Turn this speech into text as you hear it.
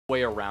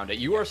way around it.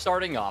 You are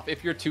starting off,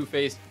 if you're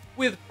 2Faced,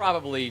 with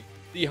probably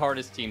the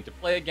hardest team to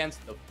play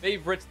against, the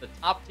favorites, the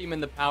top team in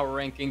the power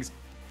rankings.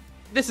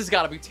 This has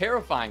got to be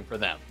terrifying for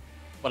them.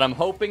 But I'm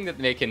hoping that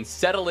they can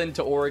settle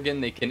into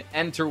Oregon. They can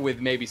enter with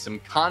maybe some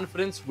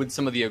confidence, with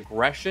some of the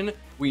aggression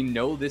we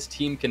know this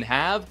team can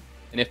have.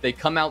 And if they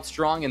come out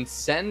strong and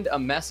send a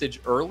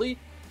message early,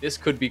 this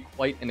could be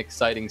quite an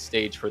exciting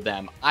stage for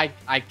them. I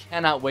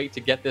cannot wait to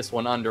get this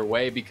one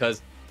underway,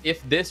 because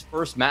if this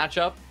first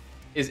matchup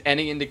is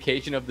any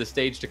indication of the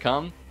stage to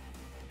come,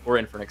 we're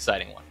in for an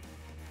exciting one.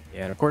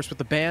 Yeah, and of course with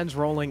the bans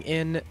rolling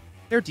in,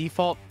 their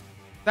default,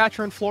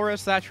 Thatcher and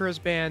Flores. Thatcher is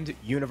banned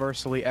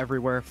universally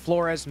everywhere.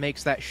 Flores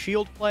makes that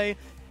shield play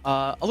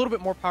a little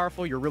bit more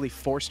powerful. You're really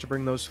forced to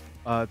bring those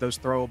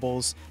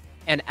throwables.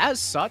 And as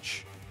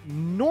such,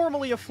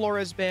 normally a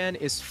Flores ban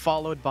is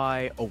followed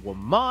by a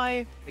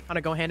Wamai. They kind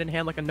of go hand in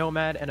hand like a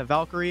Nomad and a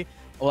Valkyrie.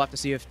 We'll have to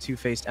see if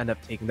 2Faced end up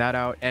taking that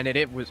out. And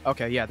it was,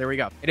 okay, yeah, there we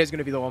go. It is going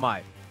to be the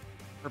Wamai.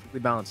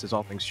 Perfectly balanced as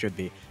all things should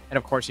be. And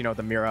of course, you know,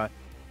 the Mira,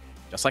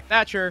 just like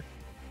Thatcher,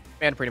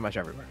 banned pretty much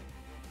everywhere.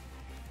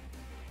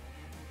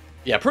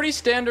 Yeah, pretty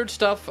standard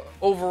stuff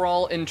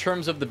overall in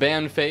terms of the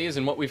ban phase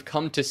and what we've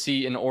come to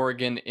see in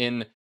Oregon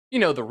in, you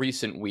know, the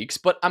recent weeks.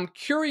 But I'm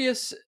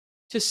curious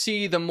to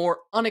see the more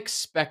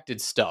unexpected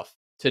stuff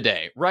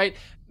today, right?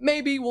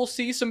 Maybe we'll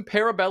see some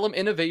Parabellum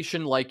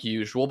innovation like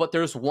usual, but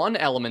there's one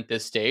element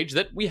this stage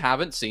that we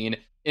haven't seen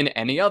in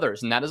any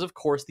others, and that is, of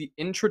course, the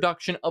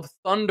introduction of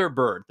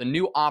Thunderbird, the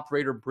new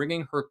operator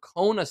bringing her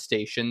Kona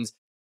stations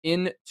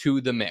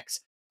into the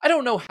mix. I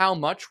don't know how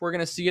much we're going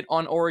to see it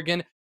on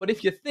Oregon, but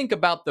if you think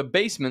about the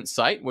basement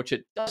site, which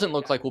it doesn't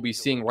look like we'll be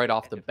seeing right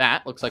off the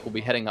bat, looks like we'll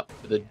be heading up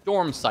to the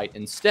dorm site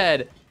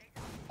instead,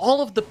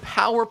 all of the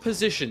power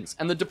positions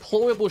and the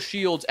deployable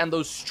shields and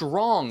those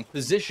strong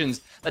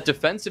positions that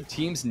defensive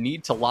teams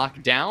need to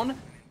lock down,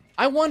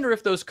 I wonder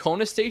if those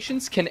Kona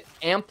stations can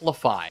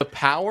amplify the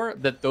power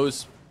that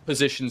those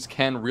positions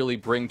can really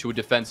bring to a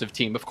defensive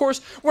team. Of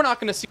course, we're not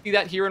going to see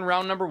that here in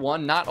round number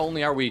one. Not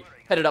only are we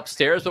headed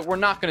upstairs, but we're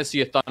not going to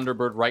see a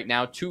Thunderbird right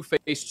now.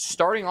 2Faced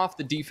starting off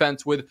the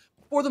defense with,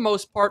 for the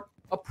most part,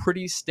 a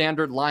pretty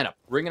standard lineup.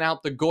 Bringing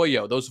out the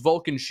Goyo, those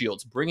Vulcan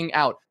shields, bringing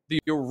out the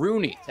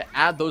Yoruni to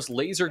add those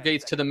laser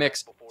gates to the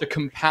mix to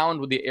compound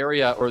with the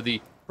area or the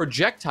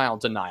projectile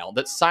denial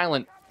that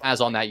Silent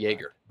has on that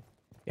Jaeger.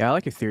 Yeah, I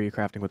like your theory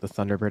crafting with the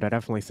Thunderbird. I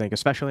definitely think,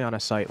 especially on a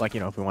site like, you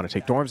know, if we want to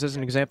take dorms as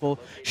an example,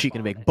 she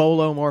can make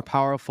Bolo more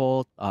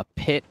powerful,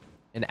 Pit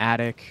and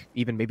Attic,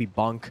 even maybe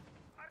Bunk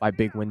by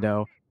Big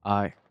Window.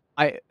 I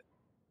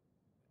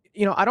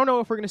don't know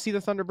if we're going to see the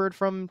Thunderbird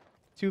from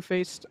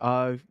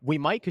 2Faced. We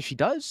might, because she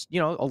does, you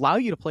know, allow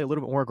you to play a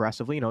little bit more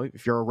aggressively. You know,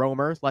 if you're a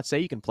roamer, let's say,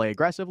 you can play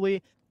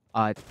aggressively,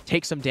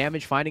 take some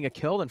damage, finding a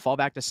kill, then fall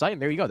back to site,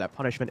 and there you go. That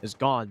punishment is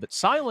gone. But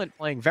Silent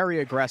playing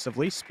very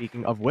aggressively,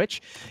 speaking of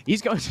which,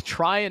 he's going to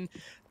try and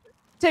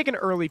take an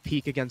early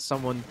peek against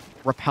someone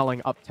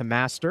rappelling up to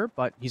Master,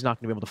 but he's not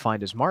going to be able to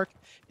find his mark.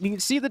 And you can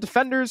see the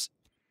defenders,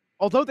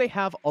 although they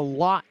have a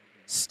lot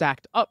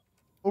stacked up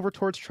over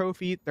towards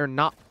Trophy, they're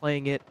not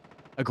playing it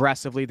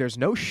aggressively. There's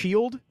no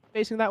shield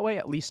facing that way,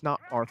 at least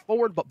not far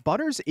forward, but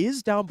Butters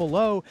is down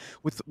below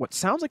with what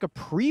sounds like a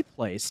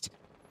pre-placed,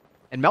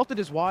 and Melted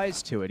is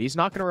wise to it. He's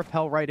not going to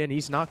rappel right in.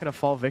 He's not going to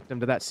fall victim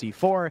to that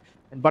C4,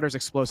 and Butters'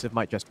 explosive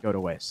might just go to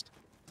waste.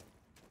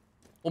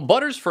 Well,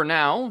 Butters, for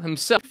now,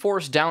 himself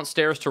forced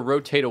downstairs to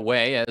rotate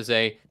away as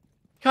a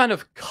kind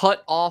of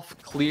cut-off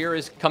clear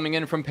is coming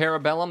in from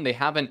Parabellum. They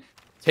haven't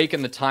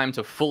taken the time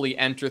to fully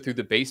enter through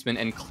the basement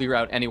and clear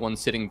out anyone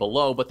sitting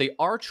below, but they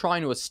are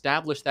trying to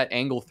establish that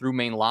angle through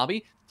main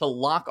lobby to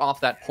lock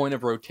off that point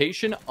of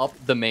rotation up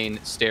the main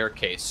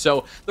staircase.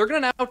 So they're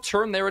going to now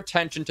turn their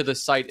attention to the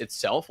site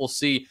itself. We'll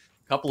see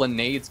a couple of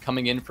nades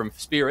coming in from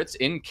Spirits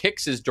in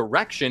Kix's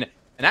direction,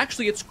 and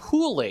actually it's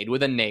Kool-Aid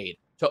with a nade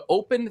to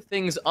open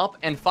things up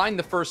and find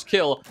the first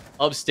kill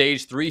of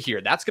stage 3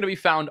 here. That's going to be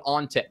found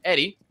onto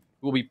Eddie,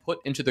 who will be put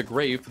into the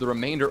grave for the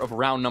remainder of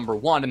round number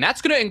 1. And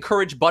that's going to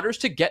encourage Butters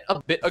to get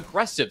a bit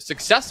aggressive.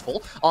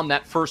 Successful on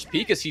that first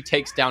peek as he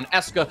takes down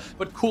Eska,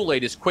 but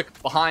Kool-Aid is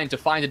quick behind to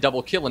find a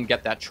double kill and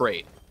get that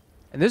trade.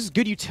 And this is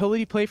good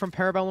utility play from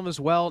Parabellum as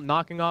well,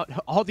 knocking out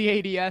all the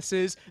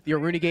ADSs, the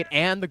Aruna Gate,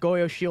 and the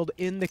Goyo shield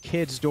in the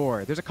Kids'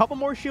 door. There's a couple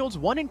more shields,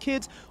 one in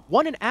Kids,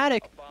 one in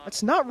Attic.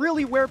 That's not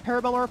really where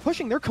Parabellum are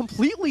pushing. They're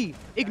completely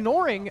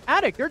ignoring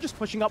Attic. They're just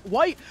pushing up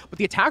White, but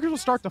the attackers will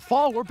start to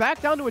fall. We're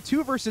back down to a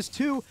 2 versus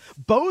 2.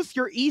 Both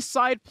your East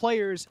Side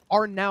players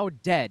are now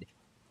dead.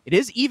 It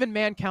is even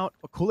man count,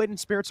 but Kool-Aid and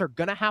Spirits are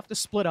going to have to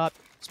split up.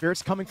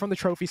 Spirits coming from the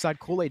trophy side.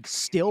 Kool-Aid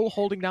still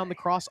holding down the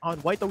cross on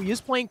White, though he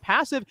is playing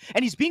passive,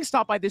 and he's being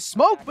stopped by this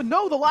smoke. But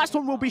no, the last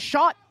one will be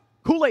shot.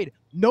 Kool-Aid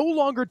no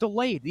longer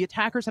delayed. The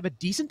attackers have a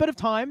decent bit of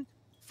time.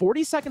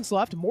 40 seconds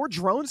left. More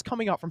drones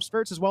coming out from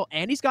Spirits as well,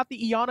 and he's got the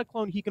Iana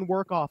clone he can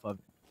work off of.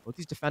 Both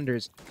these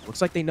defenders,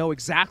 looks like they know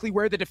exactly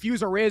where the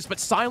diffuser is, but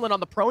Silent on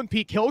the prone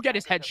peak, he'll get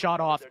his head shot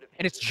off,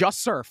 and it's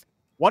just Surf.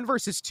 1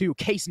 versus 2.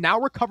 Case now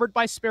recovered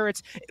by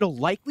Spirits. It'll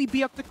likely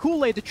be up to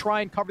Kool-Aid to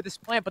try and cover this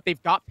plant, but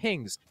they've got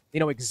pings. They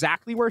know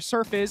exactly where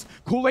Surf is.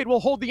 Kool-Aid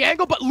will hold the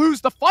angle, but lose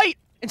the fight.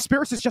 And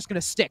Spirits is just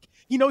going to stick.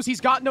 He knows he's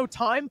got no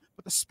time,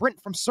 but the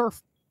sprint from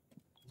Surf.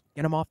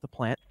 Get him off the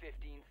plant.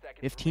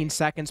 15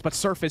 seconds, but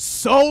Surf is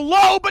so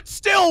low, but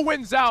still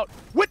wins out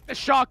with the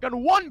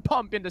shotgun. 1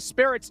 pump into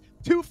Spirits.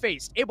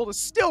 2Faced able to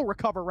still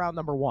recover round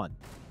number 1.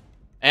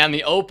 And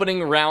the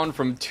opening round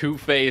from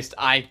 2Faced,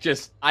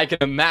 I can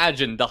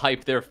imagine the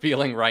hype they're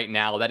feeling right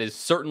now. That is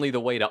certainly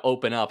the way to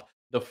open up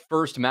the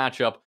first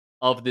matchup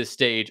of this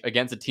stage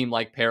against a team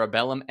like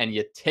Parabellum, and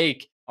you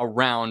take a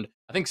round.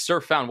 I think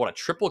Surf found, what, a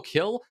triple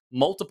kill?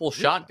 Multiple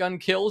shotgun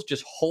kills,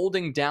 just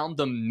holding down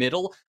the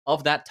middle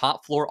of that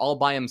top floor all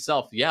by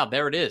himself. Yeah,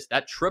 there it is.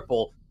 That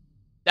triple,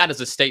 that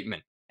is a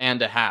statement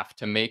and a half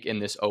to make in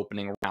this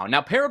opening round.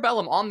 Now,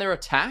 Parabellum on their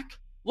attack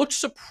looked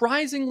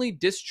surprisingly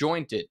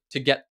disjointed to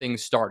get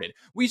things started.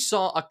 We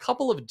saw a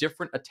couple of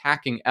different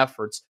attacking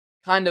efforts,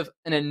 kind of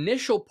an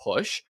initial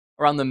push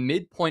around the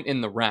midpoint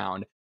in the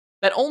round,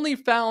 that only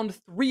found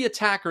 3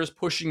 attackers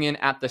pushing in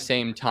at the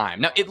same time.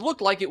 Now, it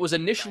looked like it was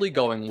initially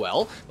going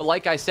well, but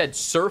like I said,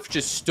 Surf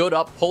just stood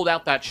up, pulled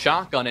out that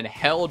shotgun, and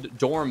held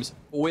Dorms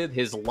with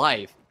his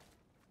life.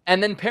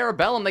 And then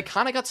Parabellum, they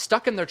kind of got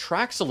stuck in their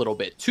tracks a little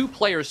bit. 2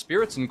 players,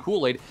 Spirits and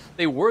Kool-Aid,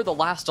 they were the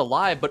last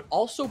alive, but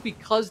also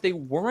because they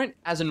weren't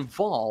as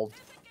involved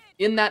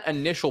in that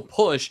initial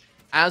push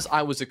as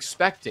I was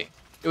expecting.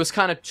 It was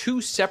kind of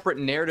 2 separate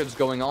narratives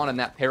going on in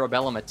that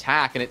Parabellum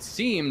attack, and it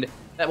seemed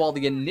that while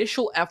the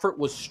initial effort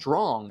was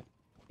strong,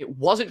 it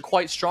wasn't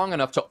quite strong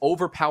enough to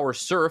overpower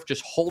Surf,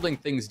 just holding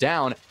things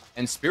down,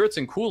 and Spirits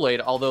and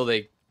Kool-Aid, although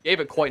they gave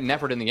it quite an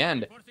effort in the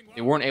end,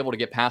 they weren't able to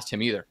get past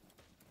him either.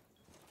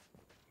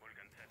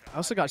 I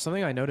also got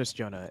something I noticed,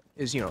 Jonah,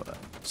 is,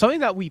 something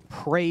that we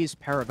praise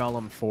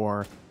Parabellum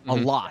for a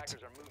lot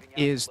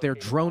is their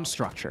drone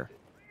structure.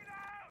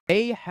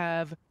 They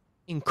have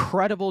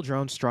incredible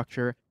drone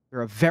structure.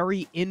 They're a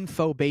very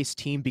info-based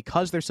team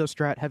because they're so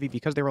strat-heavy,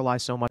 because they rely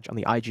so much on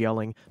the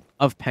IGLing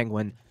of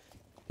Penguin.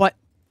 But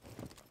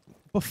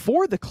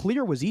before the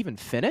clear was even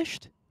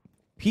finished,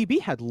 PB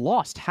had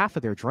lost half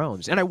of their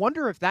drones. And I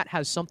wonder if that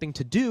has something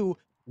to do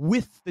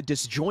with the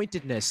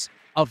disjointedness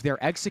of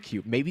their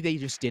execute. Maybe they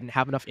just didn't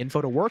have enough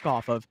info to work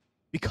off of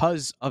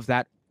because of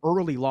that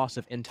early loss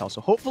of intel.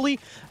 So hopefully,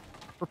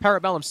 for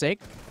Parabellum's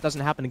sake, it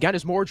doesn't happen again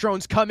as more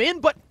drones come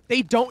in, but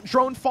they don't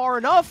drone far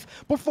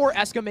enough before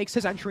Eska makes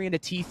his entry into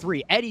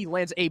T3. Eddie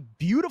lands a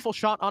beautiful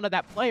shot onto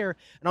that player,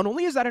 and not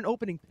only is that an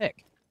opening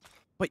pick,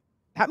 but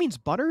that means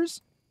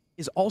Butters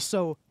is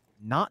also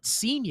not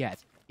seen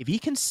yet. If he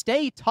can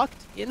stay tucked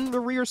in the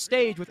rear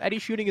stage with Eddie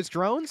shooting his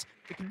drones,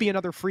 it could be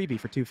another freebie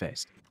for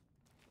 2Faced.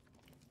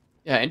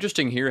 Yeah,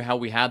 interesting here how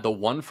we had the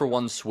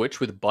 1-for-1 switch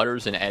with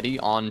Butters and Eddie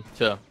on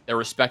to their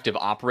respective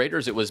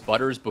operators. It was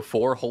Butters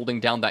before holding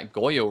down that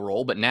Goyo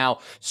roll, but now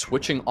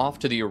switching off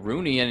to the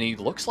Aruni, and he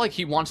looks like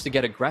he wants to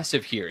get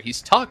aggressive here.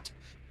 He's tucked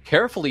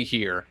carefully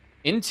here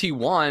in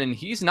T1, and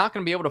he's not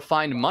going to be able to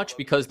find much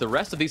because the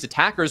rest of these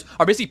attackers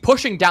are busy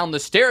pushing down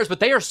the stairs, but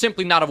they are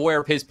simply not aware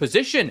of his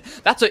position.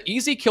 That's an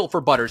easy kill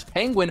for Butters.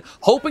 Penguin,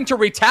 hoping to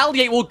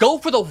retaliate, will go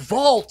for the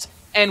vault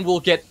and will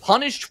get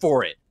punished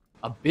for it.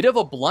 A bit of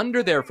a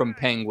blunder there from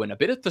Penguin, a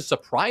bit of a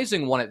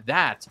surprising one at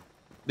that,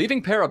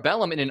 leaving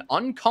Parabellum in an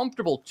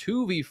uncomfortable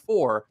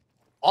 2v4.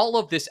 All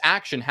of this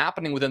action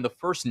happening within the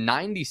first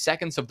 90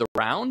 seconds of the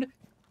round,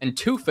 and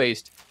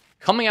 2Faced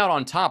coming out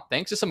on top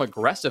thanks to some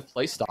aggressive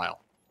playstyle.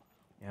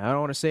 Yeah, I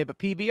don't want to say it, but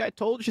PB, I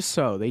told you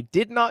so. They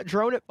did not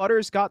drone it.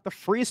 Butters got the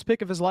freest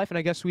pick of his life, and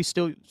I guess we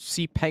still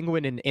see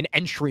Penguin in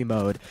entry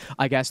mode,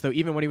 I guess, though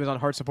even when he was on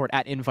hard support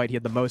at Invite, he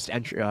had the most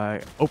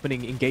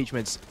opening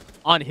engagements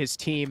on his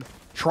team.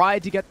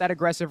 Tried to get that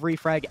aggressive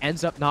refrag,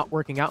 ends up not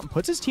working out, and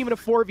puts his team in a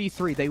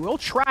 4v3. They will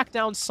track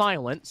down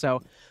Silent,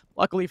 so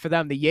luckily for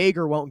them, the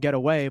Jaeger won't get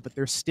away, but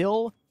they're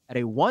still at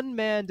a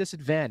one-man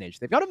disadvantage.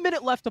 They've got a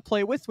minute left to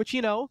play with, which,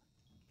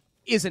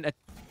 isn't a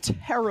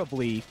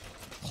terribly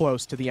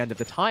close to the end of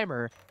the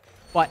timer,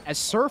 but as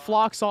Surf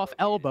locks off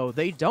elbow,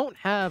 they don't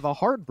have a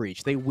hard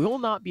breach. They will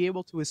not be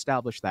able to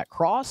establish that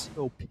cross.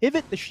 He'll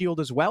pivot the shield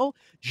as well,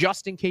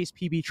 just in case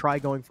PB try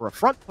going for a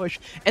front push,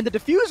 and the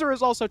diffuser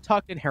is also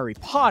tucked in Harry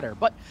Potter.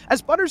 But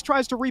as Butters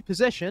tries to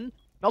reposition,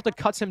 Melted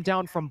cuts him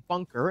down from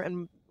bunker,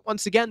 and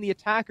once again, the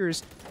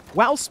attackers,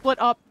 while split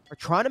up, are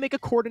trying to make a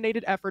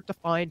coordinated effort to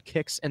find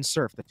Kicks and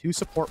Surf, the 2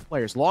 support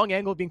players. Long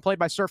angle being played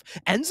by Surf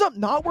ends up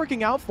not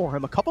working out for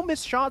him. A couple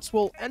missed shots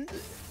will end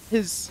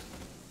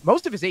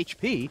most of his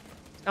HP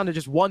down to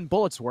just 1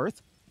 bullet's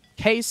worth.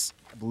 Case,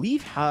 I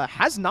believe,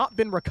 has not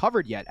been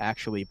recovered yet,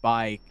 actually,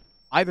 by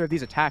either of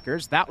these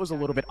attackers. That was a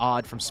little bit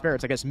odd from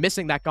Spirits, I guess,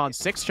 missing that Gone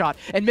 6 shot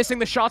and missing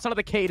the shots onto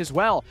the Cade as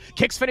well.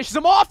 Kicks finishes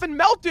him off, and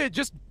Melted,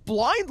 just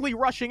blindly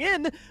rushing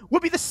in,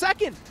 would be the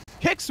second.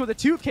 Kicks with a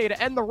 2K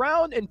to end the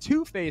round, and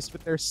 2Faced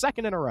with their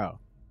second in a row.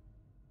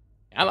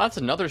 Yeah, that's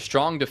another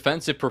strong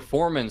defensive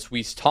performance.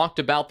 We talked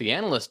about the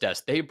analyst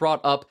desk. They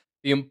brought up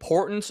the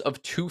importance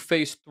of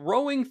 2Faced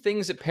throwing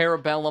things at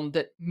Parabellum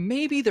that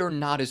maybe they're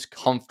not as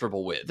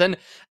comfortable with. And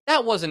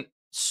that wasn't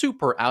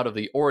super out of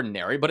the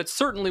ordinary, but it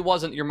certainly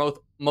wasn't your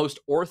most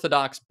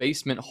orthodox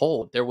basement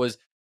hold. There was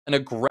an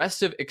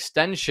aggressive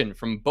extension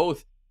from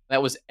both.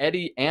 That was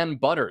Eddie and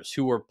Butters,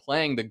 who were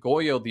playing the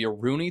Goyo, the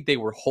Aruni. They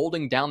were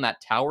holding down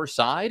that tower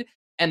side,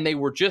 and they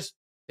were just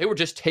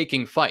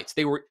taking fights.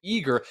 They were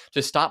eager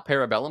to stop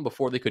Parabellum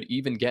before they could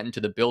even get into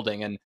the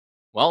building. And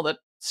well, that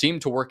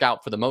seemed to work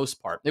out for the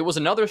most part. It was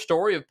another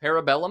story of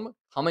Parabellum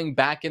coming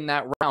back in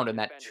that round in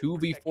that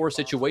 2v4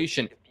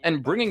 situation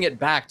and bringing it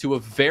back to a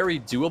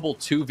very doable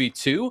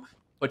 2v2,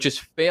 but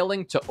just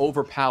failing to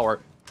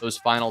overpower those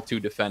final two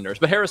defenders.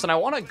 But Harrison, I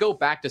want to go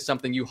back to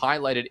something you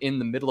highlighted in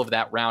the middle of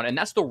that round, and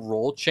that's the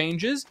role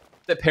changes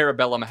that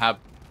Parabellum have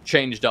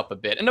changed up a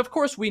bit. And of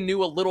course, we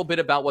knew a little bit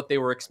about what they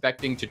were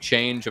expecting to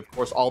change. Of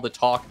course, all the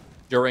talk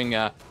during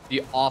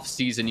the off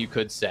season, you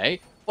could say.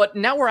 But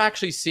now we're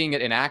actually seeing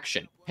it in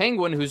action.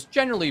 Penguin, who's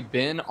generally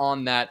been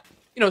on that,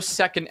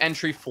 second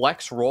entry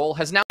flex role,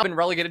 has now been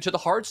relegated to the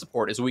hard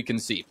support, as we can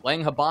see,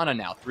 playing Hibana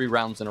now 3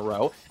 rounds in a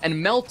row. And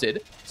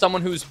Melted,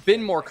 someone who's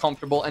been more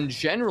comfortable and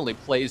generally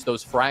plays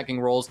those fragging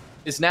roles,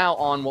 is now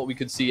on what we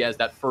could see as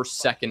that first,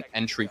 second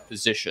entry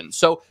position.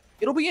 So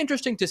it'll be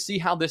interesting to see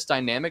how this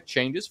dynamic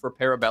changes for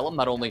Parabellum,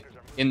 not only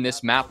in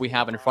this map we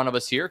have in front of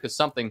us here, because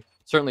something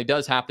certainly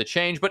does have to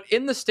change, but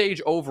in the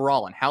stage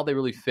overall and how they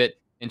really fit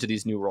into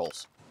these new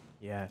roles.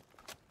 Yeah.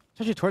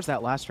 Especially towards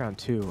that last round,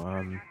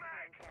 too.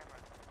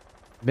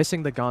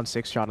 Missing the Gone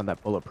 6 shot on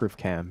that bulletproof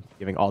cam,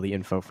 giving all the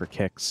info for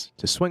Kicks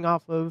to swing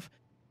off of.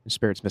 And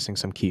Spirits missing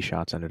some key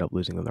shots, ended up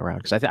losing them the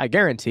round. Because I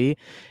guarantee,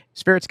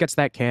 Spirits gets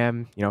that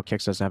cam,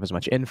 Kicks doesn't have as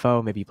much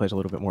info, maybe he plays a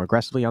little bit more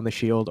aggressively on the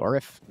shield, or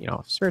if,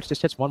 Spirits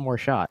just hits one more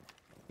shot,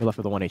 you're left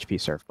with a 1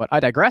 HP Surf. But I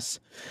digress.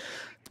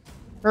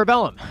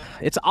 Parabellum,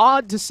 it's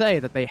odd to say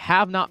that they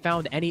have not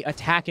found any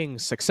attacking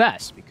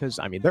success, because,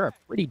 they're a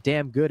pretty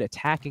damn good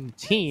attacking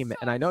team,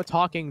 and I know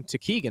talking to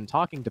Keegan,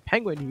 talking to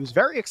Penguin, he was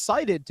very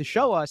excited to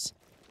show us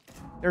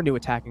their new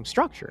attacking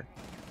structure.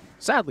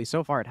 Sadly,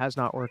 so far, it has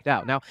not worked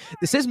out. Now,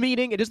 this is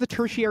meeting. It is the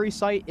tertiary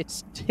site.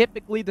 It's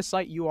typically the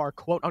site you are,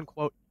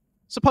 quote-unquote,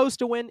 supposed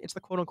to win. It's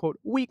the quote-unquote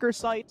weaker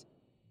site.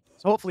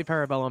 So hopefully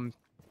Parabellum,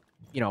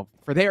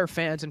 for their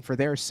fans and for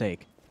their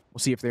sake, we'll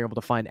see if they're able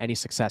to find any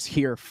success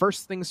here.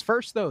 First things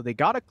first, though, they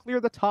got to clear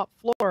the top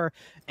floor.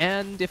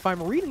 And if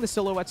I'm reading the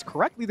silhouettes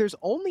correctly, there's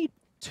only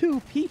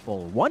 2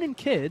 people. One in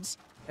Kids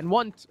and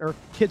one, or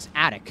Kids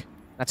Attic.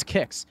 That's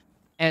Kicks.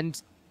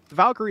 And the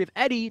Valkyrie of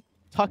Eddie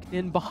tucked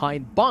in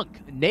behind Bunk.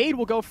 Nade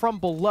will go from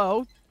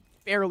below.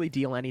 Barely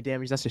deal any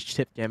damage. That's just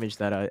chip damage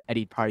that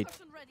Eddie probably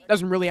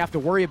doesn't really have to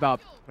worry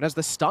about. But as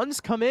the stuns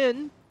come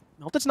in,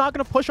 Melted's not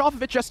going to push off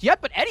of it just yet,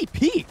 but Eddie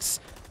peeks.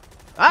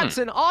 That's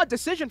an odd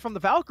decision from the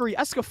Valkyrie.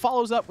 Eska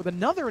follows up with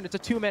another, and it's a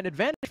 2-man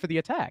advantage for the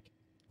attack.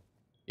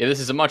 Yeah, this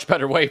is a much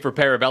better way for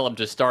Parabellum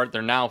to start.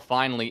 They're now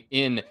finally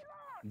in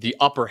the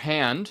upper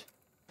hand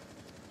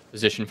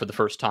position for the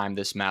first time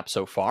this map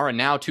so far. And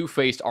now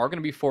 2Faced are going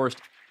to be forced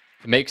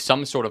to make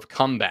some sort of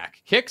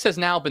comeback. Kicks has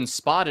now been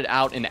spotted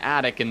out in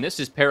Attic, and this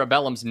is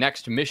Parabellum's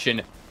next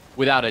mission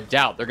without a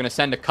doubt. They're going to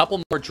send a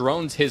couple more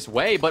drones his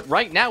way, but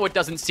right now it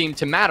doesn't seem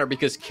to matter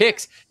because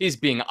Kicks is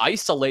being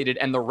isolated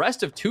and the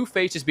rest of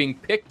 2Faced is being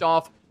picked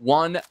off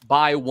one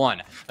by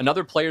one.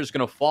 Another player is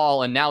going to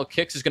fall, and now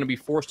Kicks is going to be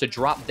forced to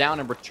drop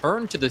down and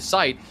return to the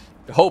site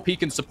to hope he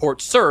can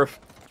support Surf,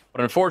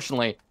 but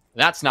unfortunately,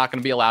 that's not going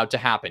to be allowed to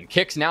happen.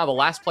 Kicks now the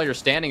last player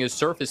standing as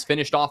Surf is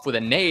finished off with a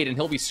nade, and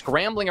he'll be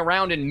scrambling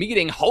around in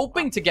meeting,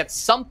 hoping to get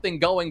something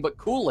going, but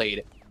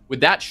Kool-Aid,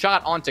 with that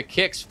shot onto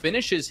Kicks,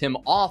 finishes him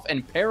off,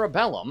 and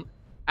Parabellum,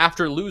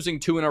 after losing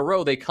 2 in a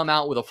row, they come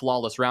out with a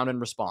flawless round in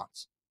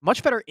response.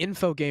 Much better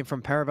info game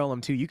from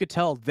Parabellum, too. You could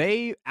tell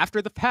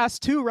after the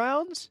past 2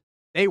 rounds,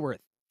 they were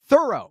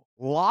thorough,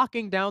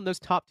 locking down those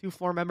top 2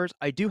 floor members.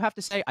 I do have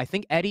to say, I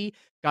think Eddie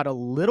got a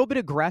little bit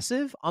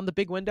aggressive on the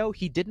big window.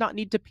 He did not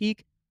need to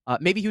peek.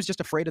 Maybe he was just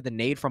afraid of the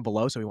nade from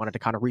below, so he wanted to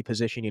kind of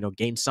reposition,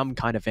 gain some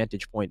kind of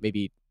vantage point,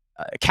 maybe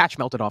catch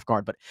Melted off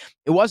guard, but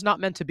it was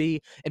not meant to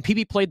be. And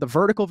PB played the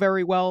vertical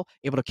very well,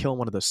 able to kill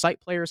one of those site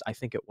players. I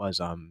think it was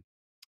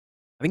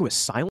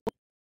Silent.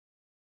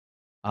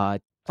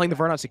 Playing the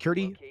Vert on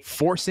security,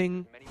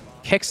 forcing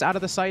Kicks out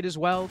of the site as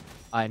well,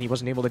 and he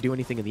wasn't able to do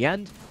anything in the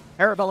end.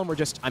 Parabellum were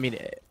just,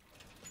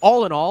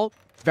 all in all,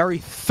 very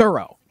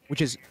thorough,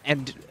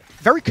 and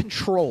very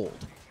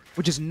controlled,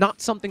 which is not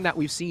something that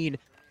we've seen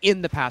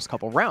in the past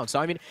couple rounds.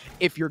 So,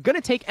 if you're going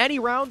to take any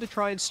round to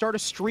try and start a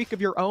streak of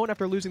your own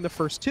after losing the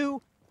first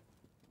 2,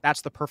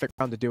 that's the perfect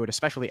round to do it,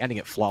 especially ending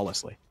it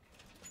flawlessly.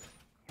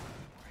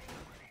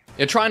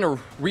 Yeah, trying to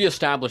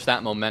reestablish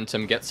that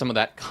momentum, get some of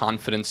that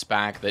confidence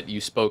back that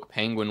you spoke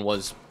Penguin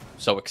was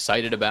so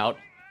excited about.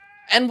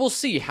 And we'll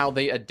see how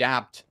they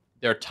adapt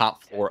their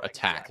top floor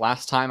attack.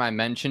 Last time I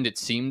mentioned it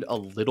seemed a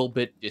little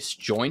bit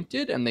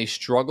disjointed and they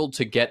struggled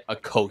to get a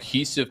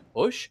cohesive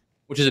push,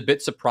 which is a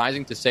bit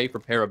surprising to say for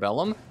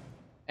Parabellum.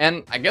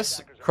 And I guess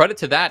credit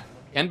to that,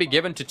 can be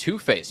given to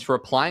 2Faced for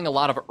applying a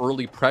lot of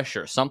early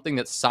pressure, something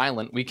that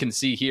Silent, we can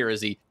see here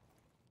as he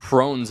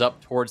prones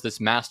up towards this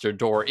master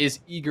door, is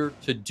eager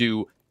to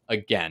do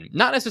again.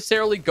 Not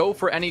necessarily go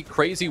for any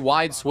crazy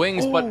wide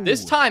swings, but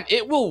this Oh, time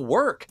it will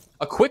work.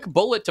 A quick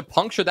bullet to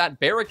puncture that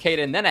barricade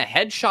and then a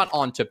headshot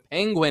onto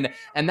Penguin,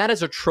 and that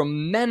is a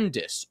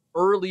tremendous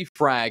early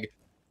frag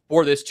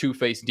for this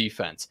 2Faced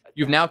defense.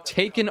 You've now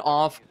taken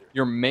off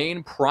your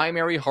main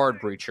primary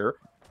hard breacher,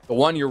 the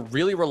one you're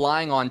really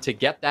relying on to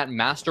get that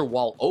master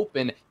wall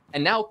open,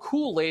 and now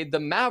Kool-Aid, the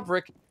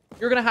Maverick,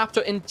 you're going to have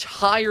to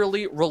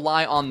entirely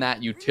rely on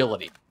that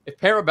utility. If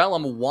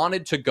Parabellum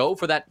wanted to go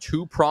for that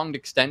two-pronged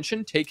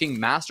extension, taking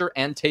Master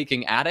and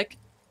taking Attic,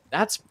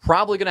 that's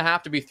probably going to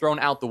have to be thrown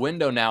out the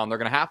window now, and they're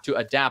going to have to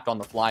adapt on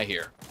the fly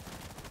here.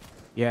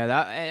 yeah,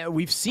 that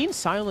we've seen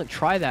Silent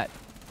try that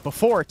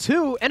before,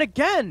 too. And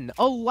again,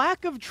 a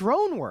lack of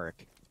drone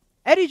work.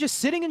 Eddie just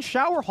sitting in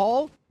shower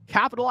hall,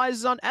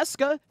 capitalizes on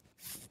Eska,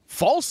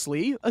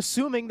 falsely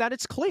assuming that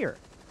it's clear.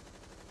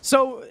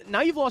 So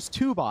now you've lost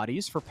 2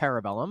 bodies for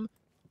Parabellum,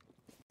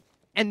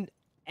 and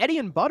Eddie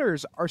and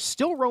Butters are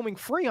still roaming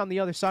free on the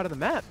other side of the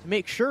map to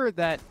make sure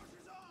that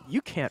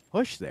you can't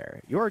push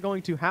there. You are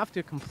going to have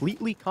to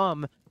completely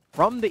come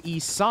from the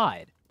east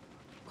side.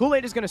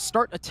 Kool-Aid is going to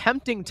start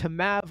attempting to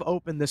Mav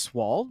open this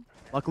wall.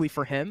 Luckily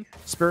for him,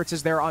 Spirits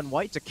is there on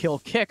white to kill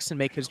Kicks and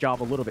make his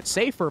job a little bit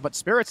safer, but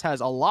Spirits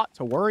has a lot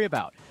to worry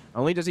about.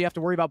 Not only does he have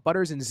to worry about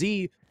Butters and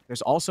Z,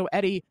 there's also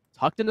Eddie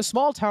tucked into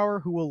small tower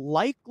who will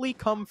likely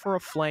come for a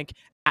flank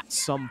at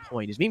some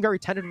point. He's being very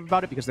tentative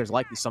about it because there's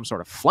likely some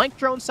sort of flank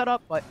drone set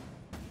up, but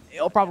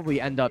he'll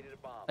probably end up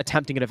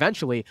attempting it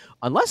eventually,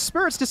 unless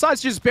Spirits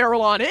decides to just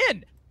barrel on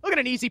in. Look at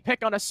an easy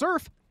pick on a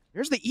Surf.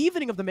 There's the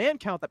evening of the man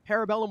count that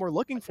Parabellum were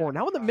looking for.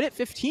 Now in the minute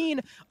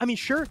 15, I mean,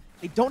 sure,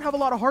 they don't have a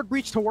lot of hard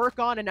breach to work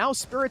on, and now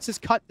Spirits is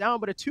cut down,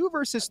 but a 2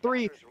 versus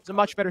 3 is a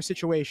much better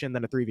situation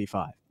than a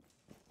 3v5.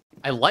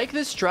 I like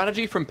this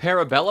strategy from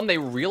Parabellum. They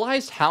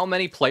realized how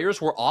many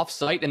players were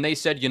off-site, and they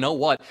said, you know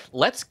what,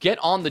 let's get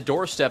on the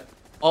doorstep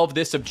of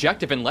this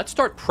objective, and let's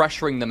start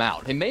pressuring them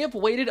out. They may have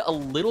waited a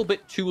little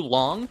bit too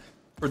long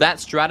for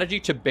that strategy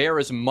to bear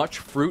as much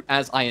fruit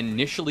as I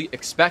initially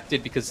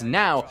expected, because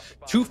now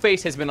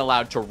 2Faced has been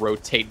allowed to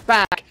rotate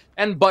back,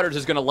 and Butters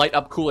is going to light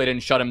up Kool-Aid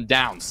and shut him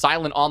down.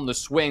 Silent on the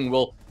swing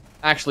will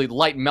actually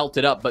light melt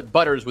it up, but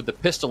Butters with the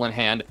pistol in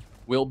hand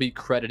will be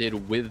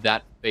credited with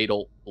that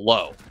fatal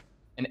blow.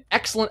 An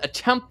excellent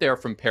attempt there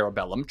from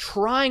Parabellum,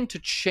 trying to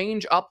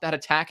change up that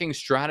attacking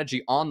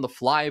strategy on the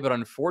fly, but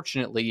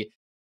unfortunately,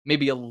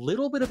 maybe a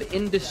little bit of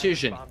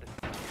indecision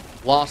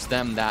lost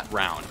them that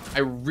round. I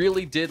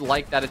really did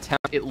like that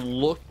attempt. It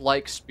looked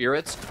like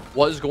Spirits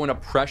was going to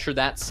pressure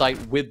that site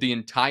with the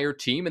entire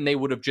team, and they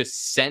would have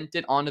just sent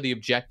it onto the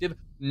objective,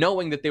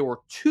 knowing that there were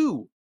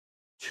two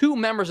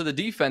members of the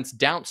defense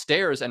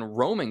downstairs and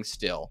roaming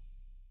still.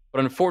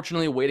 But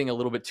unfortunately, waiting a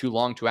little bit too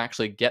long to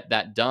actually get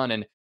that done,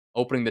 and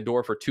opening the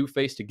door for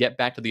 2Faced to get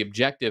back to the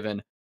objective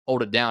and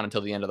hold it down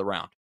until the end of the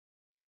round.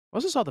 I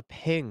also saw the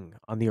ping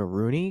on the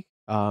Aruni,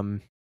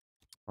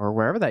 or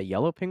wherever that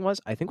yellow ping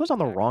was. I think was on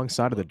the wrong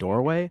side of the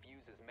doorway,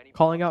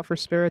 calling out for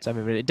Spirits. I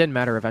mean, it didn't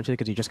matter eventually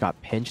because he just got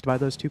pinched by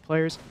those 2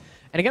 players.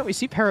 And again, we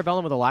see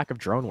Parabellum with a lack of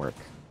drone work,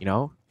 you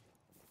know?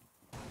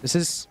 This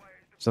is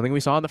something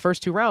we saw in the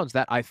first 2 rounds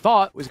that I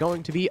thought was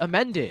going to be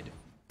amended.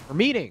 We're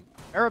meeting.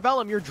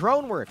 Parabellum, your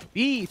drone work.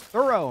 Be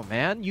thorough,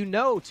 man. You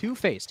know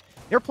 2Faced.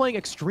 They're playing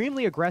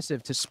extremely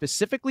aggressive to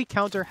specifically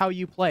counter how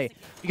you play.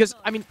 Because,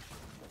 I mean,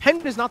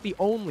 Penguin is not the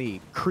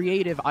only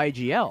creative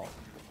IGL,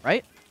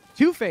 right?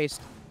 2Faced,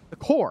 the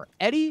core,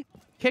 Eddie,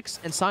 Kicks,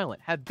 and Silent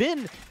have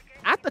been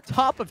at the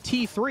top of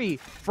T3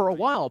 for a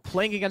while,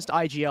 playing against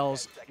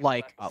IGLs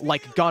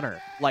like Gunner,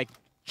 like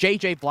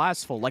JJ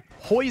Blastful, like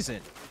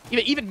Poison,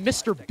 even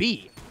Mr.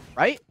 B,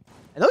 right?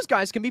 And those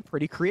guys can be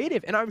pretty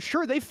creative, and I'm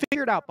sure they've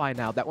figured out by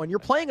now that when you're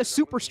playing a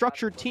super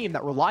structured team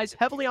that relies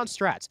heavily on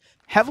strats,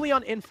 heavily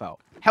on info,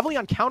 heavily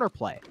on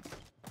counterplay,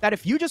 that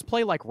if you just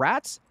play like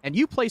rats and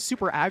you play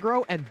super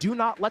aggro and do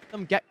not let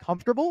them get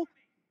comfortable,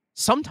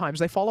 sometimes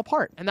they fall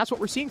apart. And that's what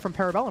we're seeing from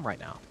Parabellum right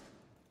now.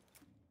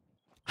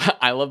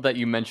 I love that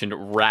you mentioned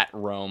rat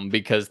roam,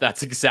 because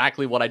that's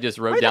exactly what I just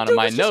wrote Right, down in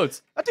my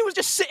notes. That dude was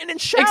just sitting in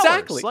showers.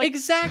 Exactly, Like,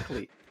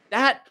 exactly.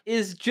 That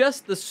is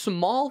just the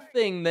small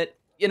thing that,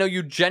 you know,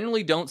 you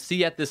generally don't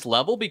see at this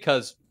level,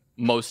 because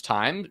most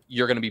times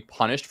you're going to be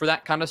punished for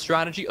that kind of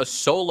strategy. A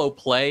solo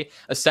play,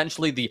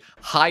 essentially the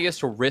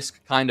highest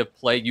risk kind of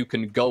play you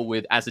can go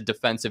with as a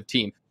defensive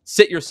team.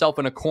 Sit yourself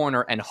in a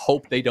corner and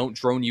hope they don't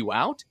drone you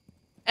out.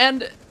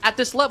 And at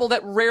this level,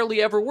 that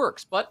rarely ever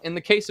works. But in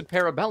the case of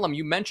Parabellum,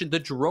 you mentioned the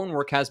drone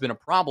work has been a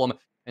problem,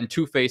 and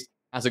 2Faced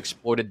has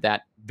exploited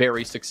that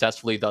very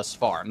successfully thus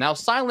far. Now,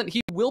 Silent,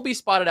 he will be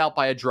spotted out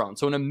by a drone,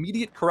 so an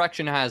immediate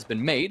correction has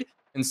been made,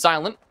 and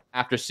Silent,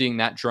 after seeing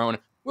that drone,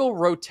 will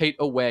rotate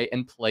away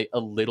and play a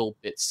little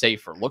bit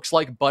safer. Looks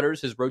like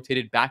Butters has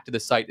rotated back to the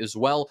site as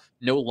well,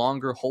 no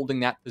longer holding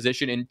that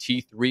position in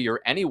T3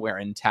 or anywhere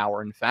in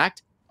tower, in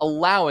fact,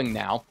 allowing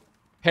now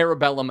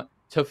Parabellum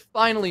to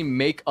finally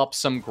make up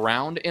some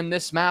ground in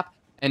this map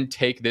and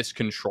take this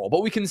control.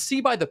 But we can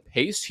see by the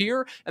pace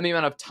here and the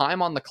amount of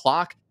time on the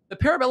clock, the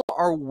Parabellum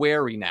are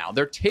wary now.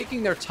 They're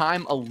taking their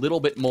time a little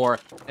bit more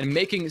and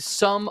making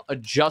some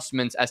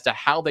adjustments as to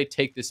how they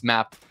take this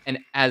map and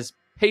as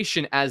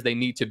patient as they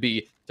need to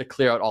be to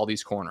clear out all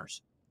these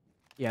corners.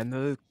 Yeah,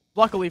 and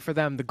luckily for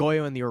them, the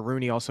Goyo and the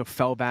Aruni also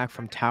fell back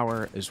from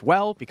tower as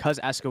well because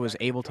Esko was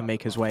able to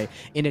make his way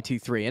into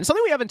 2-3. And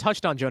something we haven't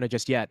touched on, Jonah,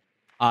 just yet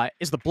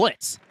is the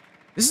Blitz.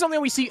 This is something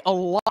that we see a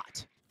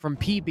lot from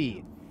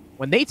PB.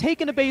 When they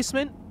take in a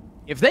basement,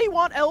 if they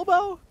want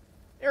elbow,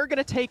 they're going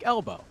to take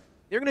elbow.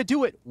 They're going to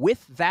do it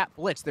with that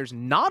Blitz. There's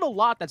not a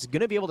lot that's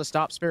going to be able to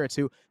stop Spirits,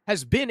 who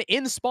has been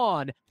in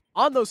spawn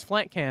on those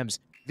flank cams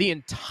the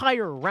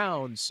entire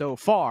round so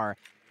far.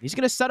 He's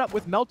going to set up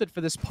with Melted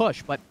for this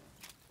push, but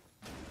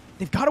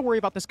they've got to worry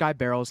about this guy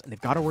Barrels, and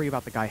they've got to worry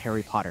about the guy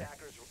Harry Potter.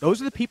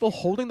 Those are the people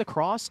holding the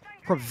cross,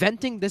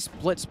 preventing this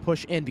Blitz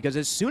push in, because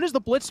as soon as the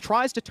Blitz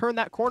tries to turn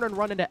that corner and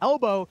run into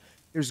elbow,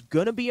 there's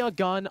going to be a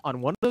gun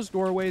on one of those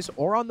doorways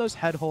or on those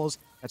head holes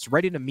that's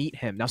ready to meet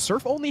him. Now,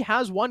 Surf only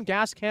has one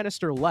gas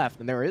canister left,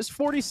 and there is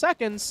 40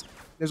 seconds.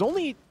 There's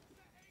only...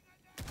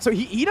 So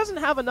he doesn't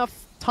have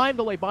enough time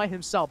to lay by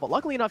himself, but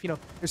luckily enough,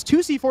 there's two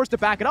C4s to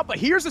back it up, but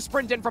here's a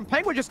sprint in from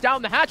Penguin just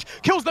down the hatch,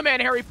 kills the man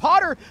Harry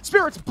Potter,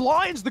 Spirits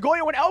blinds, the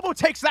Goyo and Elbow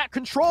takes that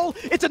control,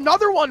 it's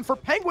another one for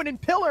Penguin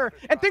and Pillar,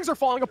 and things are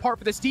falling apart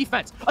for this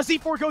defense. A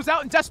C4 goes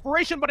out in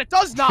desperation, but it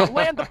does not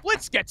land, the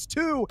Blitz gets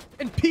 2,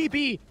 and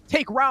PB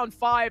take round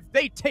 5,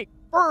 they take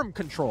firm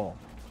control.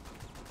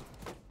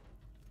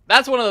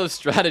 That's one of those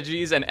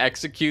strategies and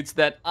executes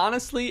that,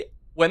 honestly,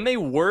 when they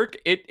work,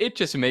 it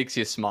just makes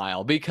you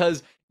smile,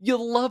 because you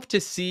love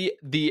to see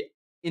the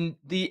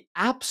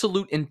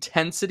absolute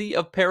intensity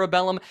of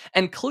Parabellum,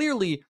 and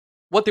clearly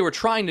what they were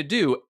trying to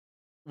do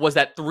was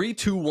that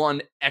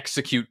 3-2-1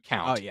 execute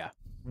count. Oh, yeah.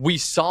 We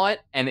saw it,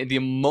 and in the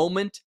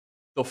moment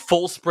the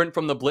full sprint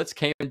from the Blitz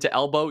came into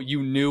elbow,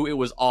 you knew it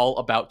was all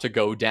about to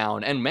go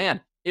down, and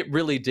man, it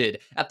really did.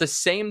 At the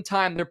same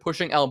time they're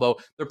pushing elbow,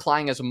 they're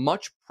applying as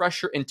much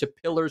pressure into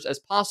pillars as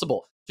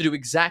possible to do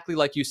exactly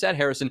like you said,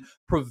 Harrison,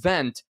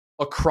 prevent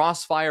a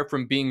crossfire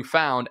from being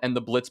found and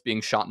the Blitz being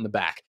shot in the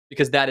back,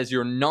 because that is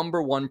your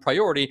 #1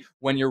 priority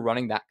when you're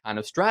running that kind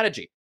of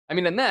strategy. I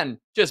mean, and then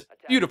just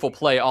beautiful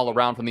play all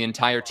around from the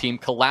entire team,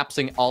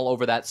 collapsing all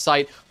over that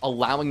site,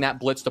 allowing that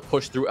Blitz to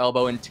push through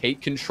elbow and take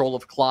control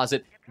of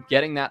Closet,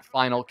 getting that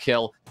final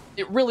kill.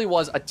 It really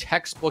was a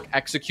textbook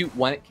execute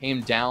when it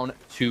came down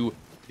to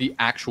the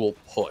actual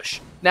push.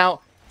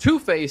 Now,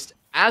 2Faced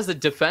as a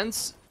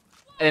defense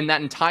in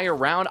that entire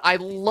round, I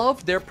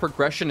loved their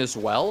progression as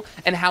well,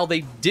 and how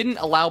they didn't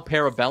allow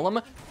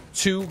Parabellum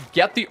to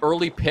get the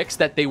early picks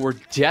that they were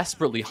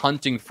desperately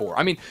hunting for.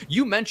 I mean,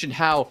 you mentioned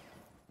how,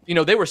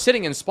 they were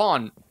sitting in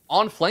spawn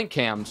on flank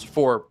cams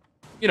for,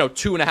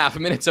 2.5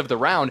 minutes of the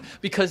round,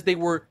 because they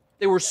were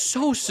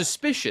so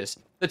suspicious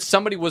that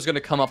somebody was going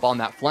to come up on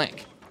that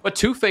flank. But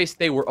 2Faced,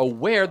 they were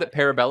aware that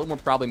Parabellum were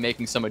probably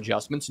making some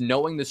adjustments,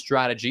 knowing the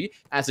strategy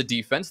as a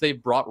defense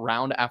they've brought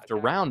round after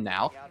round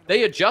now.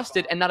 They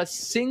adjusted, and not a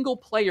single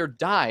player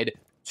died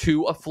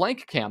to a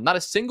flank cam. Not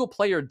a single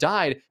player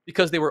died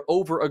because they were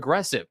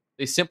over-aggressive.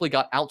 They simply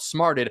got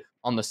outsmarted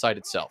on the site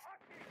itself.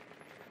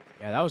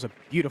 Yeah, that was a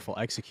beautiful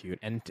execute.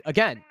 And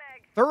again,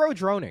 thorough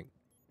droning.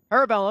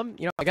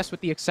 Parabellum, I guess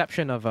with the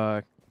exception of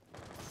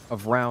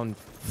round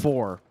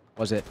 4,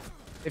 was it?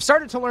 They've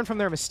started to learn from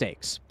their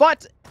mistakes,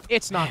 but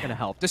it's not going to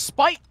help.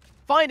 Despite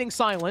finding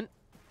Silent,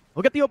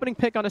 we'll get the opening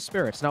pick on a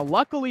Spirits. Now,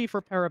 luckily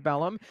for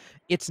Parabellum,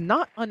 it's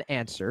not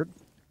unanswered.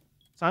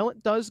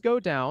 Silent does go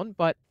down,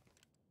 but,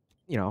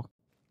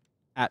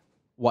 at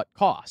what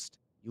cost?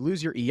 You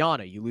lose your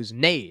Iana, you lose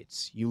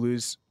nades, you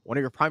lose one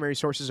of your primary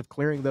sources of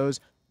clearing those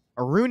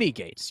Aruni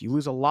gates, you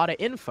lose a lot of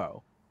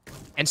info.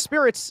 And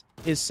Spirits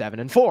is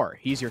 7-4.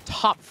 He's your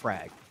top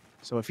frag.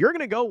 So if you're going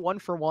to go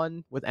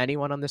 1-for-1 with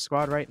anyone on this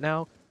squad right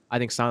now, I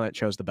think Silent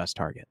chose the best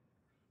target.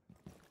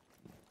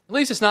 At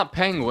least it's not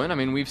Penguin. I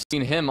mean, we've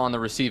seen him on the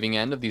receiving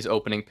end of these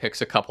opening picks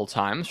a couple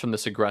times from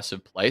this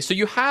aggressive play. So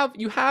you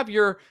have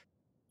your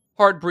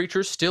hard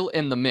breachers still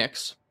in the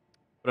mix.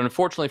 But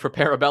unfortunately for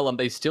Parabellum,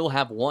 they still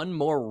have one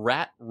more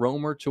rat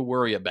roamer to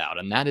worry about,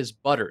 and that is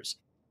Butters,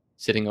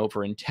 sitting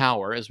over in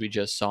tower, as we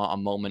just saw a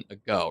moment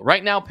ago.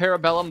 Right now,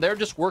 Parabellum, they're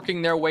just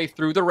working their way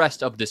through the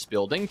rest of this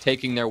building,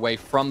 taking their way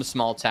from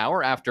small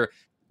tower after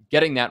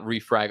getting that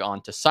refrag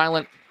onto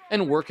Silent,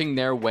 and working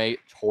their way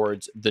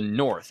towards the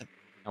north.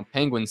 Now,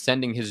 Penguin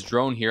sending his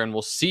drone here, and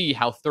we'll see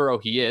how thorough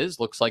he is.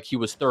 Looks like he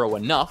was thorough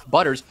enough.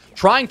 Butters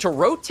trying to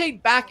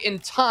rotate back in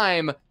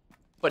time,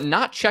 but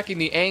not checking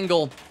the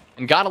angle,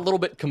 and got a little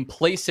bit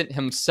complacent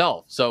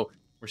himself. So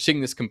we're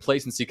seeing this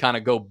complacency kind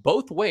of go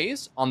both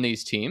ways on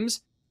these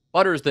teams.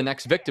 Butters the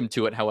next victim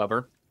to it,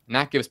 however, and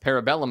that gives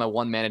Parabellum a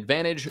one-man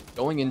advantage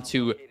going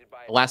into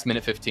the last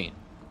minute 15.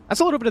 That's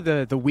a little bit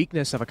of the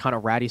weakness of a kind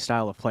of ratty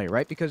style of play,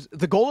 right? Because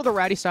the goal of the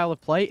ratty style of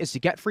play is to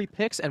get free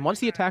picks, and once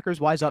the attackers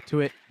wise up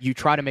to it, you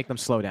try to make them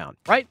slow down,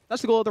 right?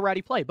 That's the goal of the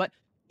ratty play. But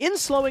in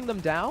slowing them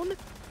down,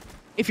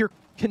 if you're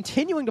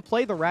continuing to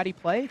play the ratty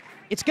play,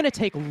 it's going to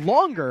take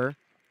longer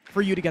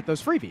for you to get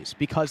those freebies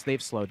because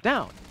they've slowed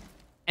down.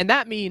 And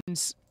that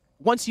means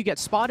once you get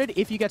spotted,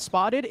 if you get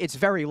spotted, it's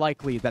very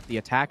likely that the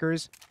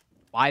attackers,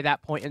 by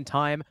that point in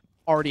time,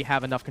 already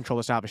have enough control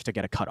established to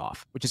get a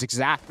cutoff, which is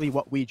exactly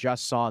what we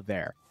just saw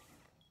there.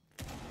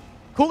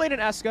 Kool-Aid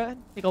and Eska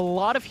take a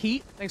lot of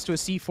heat thanks to a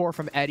C4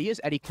 from Eddie as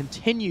Eddie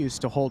continues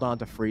to hold on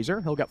to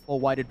Freezer. He'll get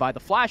full whited by the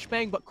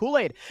flashbang, but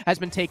Kool-Aid has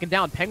been taken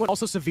down. Penguin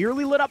also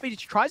severely lit up. He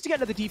tries to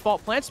get into the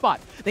default plant spot.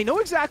 They know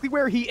exactly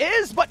where he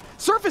is, but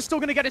Surf is still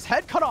going to get his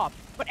head cut off.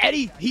 But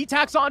Eddie, he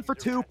tacks on for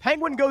 2.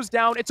 Penguin goes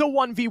down. It's a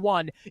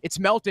 1v1. It's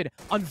Melted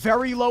on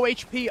very low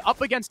HP up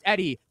against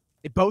Eddie.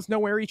 They both know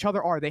where each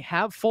other are. They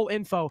have full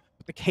info,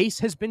 but the case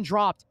has been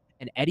dropped,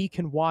 and Eddie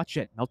can watch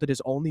it. Melted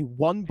is only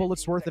 1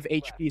 bullet's worth of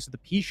HP, so the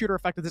P-shooter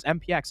effect of this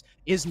MPX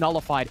is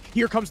nullified.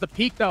 Here comes the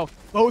peak, though.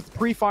 Both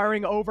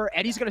pre-firing over.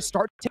 Eddie's going to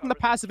start taking the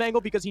passive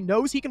angle because he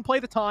knows he can play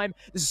the time.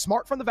 This is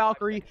smart from the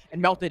Valkyrie, and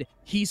Melted,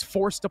 he's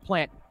forced to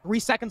plant. 3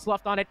 seconds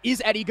left on it.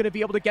 Is Eddie going to be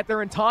able to get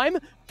there in time?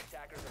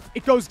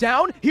 It goes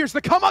down. Here's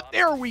the come up.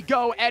 There we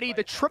go, Eddie.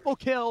 The triple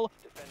kill.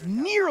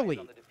 Nearly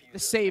the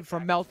save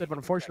from Melted, but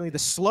unfortunately the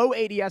slow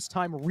ADS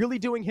time really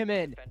doing him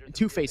in. And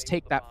 2Faced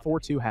take that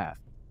 4-2 half.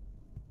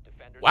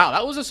 Wow,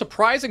 that was a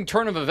surprising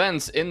turn of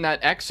events in that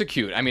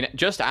execute. I mean,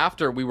 just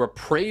after we were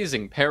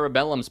praising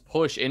Parabellum's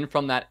push in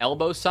from that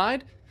elbow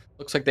side,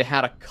 looks like they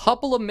had a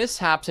couple of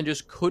mishaps and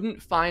just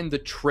couldn't find the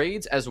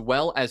trades as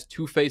well as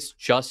 2Faced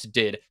just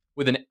did.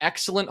 With an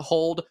excellent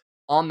hold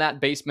on that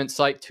basement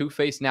site,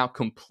 2Faced now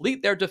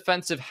complete their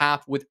defensive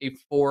half with a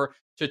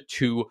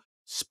 4-2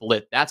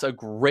 split. That's a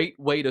great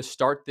way to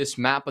start this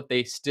map, but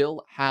they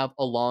still have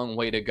a long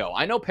way to go.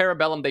 I know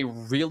Parabellum, they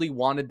really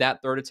wanted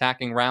that third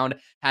attacking round.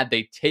 Had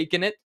they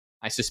taken it,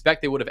 I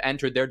suspect they would have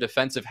entered their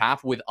defensive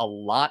half with a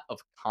lot of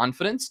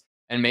confidence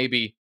and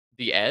maybe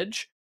the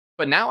edge.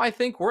 But now I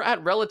think we're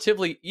at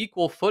relatively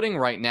equal footing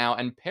right now,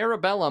 and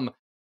Parabellum,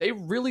 they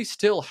really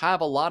still have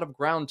a lot of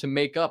ground to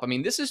make up. I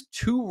mean, this is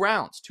 2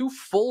 rounds, 2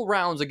 full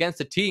rounds against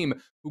a team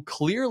who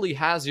clearly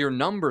has your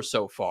number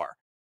so far.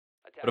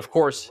 But of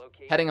course,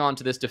 heading on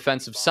to this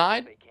defensive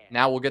side,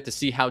 now we'll get to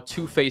see how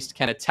 2Faced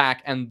can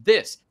attack, and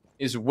this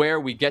is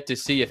where we get to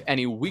see if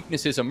any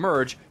weaknesses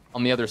emerge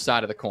on the other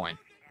side of the coin.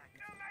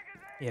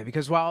 Yeah,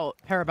 because while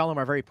Parabellum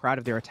are very proud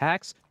of their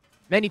attacks,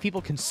 many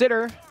people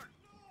consider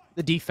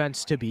the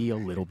defense to be a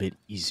little bit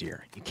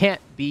easier. You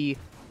can't be,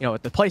 you know,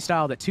 with the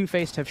playstyle that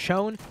 2Faced have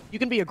shown, you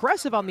can be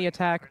aggressive on the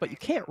attack, but you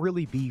can't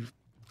really be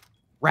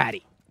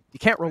ratty. You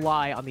can't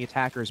rely on the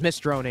attackers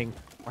misdroning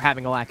or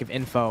having a lack of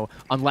info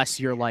unless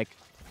you're, like,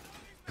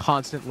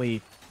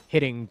 constantly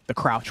hitting the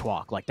crouch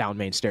walk, like down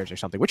main stairs or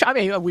something, which, I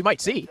mean, we might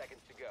see.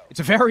 It's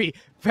very,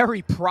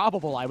 very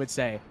probable, I would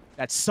say,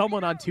 that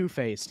someone on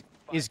 2Faced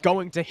is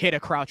going to hit a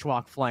crouch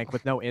walk flank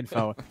with no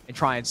info and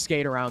try and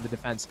skate around the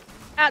defense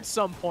at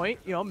some point.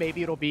 You know,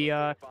 maybe it'll be,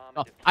 well,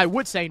 I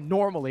would say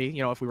normally,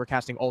 you know, if we were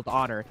casting Old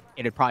Honor,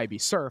 it'd probably be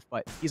Surf,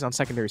 but he's on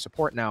secondary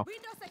support now.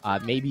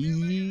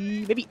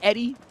 Maybe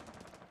Eddie,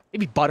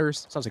 maybe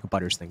Butters. Sounds like a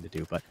Butters thing to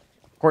do, but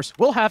of course,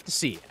 we'll have to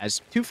see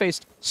as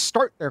 2Faced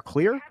start their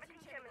clear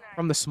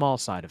from the small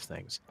side of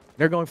things.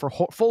 They're going for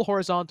full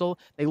horizontal.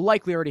 They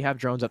likely already have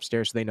drones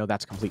upstairs, so they know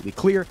that's completely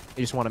clear.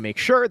 They just want to make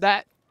sure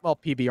that, well,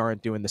 PB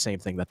aren't doing the same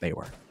thing that they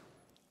were.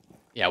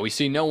 Yeah, we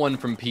see no one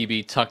from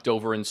PB tucked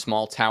over in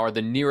small tower.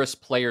 The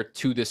nearest player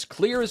to this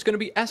clear is going to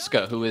be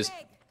Eska, who is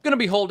going to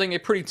be holding a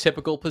pretty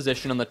typical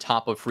position on the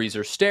top of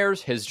Freezer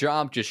stairs. His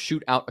job, just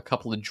shoot out a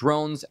couple of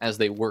drones as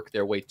they work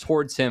their way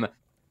towards him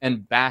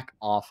and back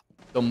off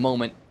the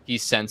moment he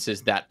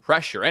senses that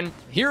pressure. And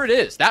here it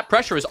is. That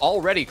pressure is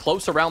already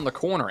close around the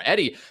corner.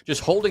 Eddie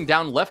just holding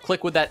down left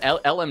click with that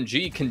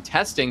LMG,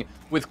 contesting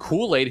with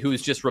Kool-Aid,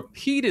 who's just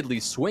repeatedly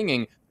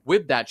swinging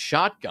with that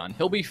shotgun.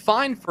 He'll be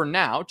fine for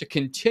now to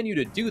continue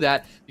to do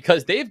that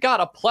because they've got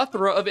a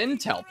plethora of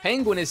intel.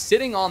 Penguin is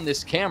sitting on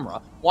this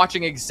camera,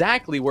 watching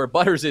exactly where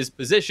Butters is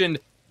positioned,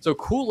 so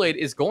Kool-Aid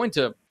is going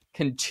to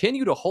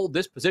continue to hold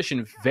this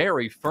position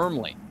very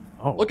firmly.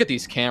 Oh. Look at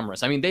these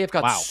cameras. I mean, they have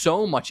got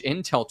so much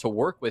intel to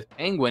work with.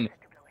 Penguin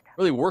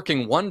really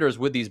working wonders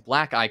with these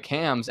black eye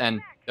cams, and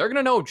they're going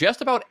to know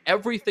just about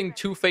everything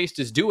 2Faced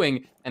is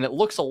doing, and it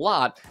looks a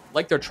lot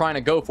like they're trying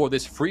to go for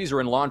this Freezer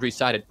and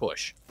Laundry-sided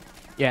push.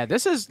 Yeah,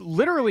 this is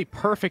literally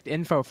perfect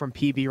info from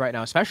PB right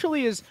now,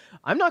 especially as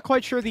I'm not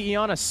quite sure the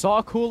Iana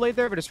saw Kool-Aid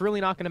there, but it's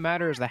really not going to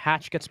matter as the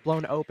hatch gets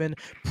blown open,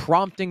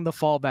 prompting the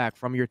fallback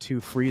from your 2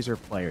 Freezer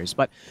players.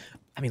 But,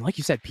 I mean, like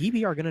you said,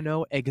 PB are going to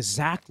know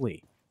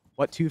exactly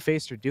what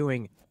 2Faced are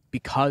doing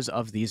because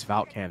of these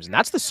Valk cams. And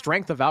that's the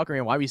strength of Valkyrie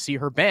and why we see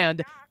her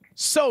banned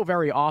so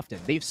very often.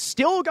 They've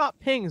still got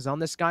pings on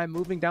this guy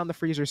moving down the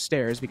Freezer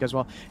stairs because,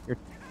 well, you're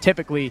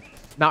typically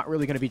not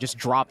really going to be just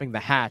dropping the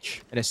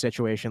hatch in a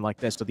situation like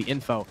this. So the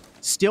info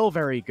still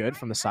very good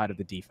from the side of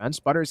the defense.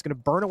 Butter is going to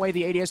burn away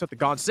the ADS with the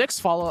Gone 6.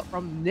 Follow-up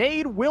from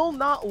Nade will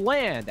not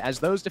land as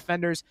those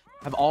defenders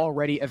have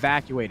already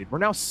evacuated. We're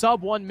now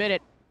sub 1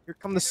 minute Here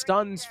come the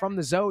stuns from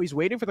the Zoe. He's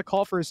waiting for the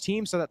call for his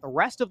team so that the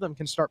rest of them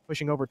can start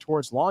pushing over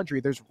towards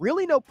Laundry. There's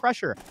really no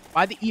pressure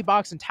by the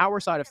E-Box and tower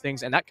side of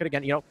things, and that could,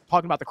 again,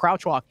 talking about the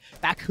crouch walk,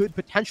 that could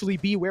potentially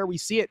be where we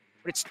see it.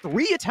 But it's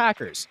 3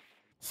 attackers,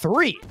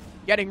 3,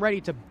 getting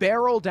ready to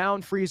barrel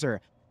down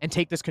Freezer and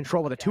take this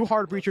control. The 2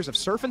 hard breachers of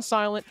Surf and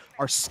Silent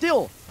are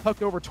still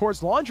hooked over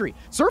towards Laundry.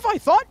 Surf, I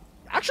thought,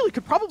 actually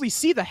could probably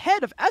see the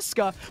head of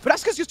Eska, but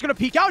Eska's just going to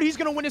peek out. He's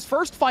going to win his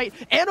first fight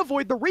and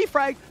avoid the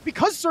refrag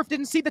because Surf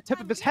didn't see the tip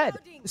of his head.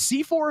 The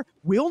C4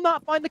 will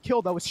not find the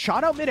kill, though. It's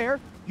shot out midair.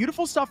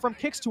 Beautiful stuff from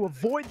Kicks to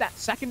avoid that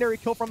secondary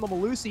kill from the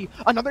Malusi.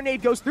 Another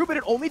nade goes through, but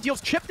it only deals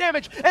chip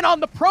damage. And on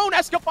the prone,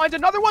 Eska finds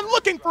another one,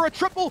 looking for a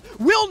triple.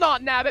 Will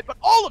not nab it, but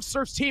all of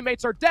Surf's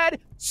teammates are dead.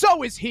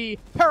 So is he.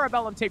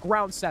 Parabellum take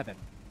round 7.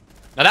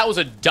 Now that was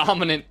a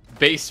dominant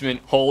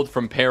basement hold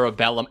from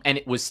Parabellum, and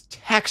it was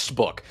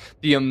textbook.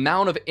 The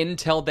amount of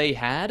intel they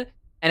had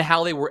and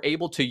how they were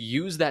able to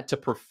use that to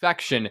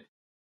perfection. I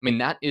mean,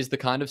 that is the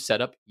kind of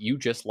setup you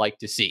just like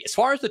to see. As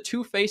far as the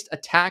 2Faced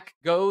attack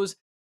goes,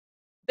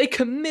 they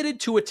committed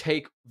to a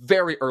take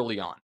very early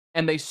on,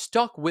 and they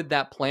stuck with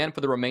that plan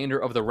for the remainder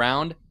of the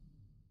round.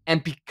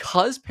 And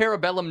because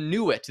Parabellum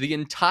knew it the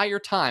entire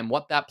time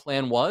what that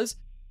plan was,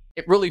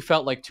 it really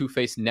felt like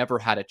 2Faced never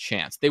had a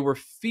chance. They were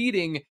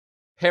feeding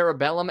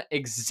Parabellum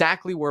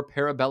exactly where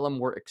Parabellum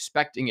were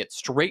expecting it,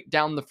 straight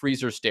down the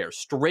freezer stairs,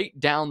 straight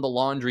down the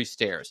laundry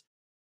stairs,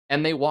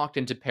 and they walked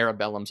into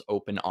Parabellum's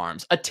open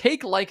arms. A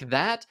take like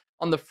that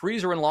on the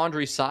freezer and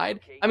laundry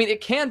side, I mean,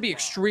 it can be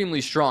extremely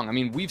strong. I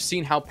mean, we've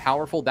seen how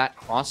powerful that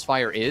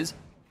crossfire is,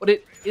 but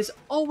it is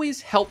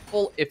always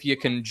helpful if you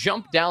can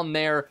jump down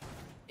there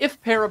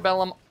if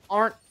Parabellum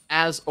aren't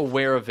as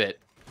aware of it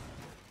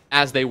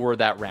as they were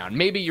that round.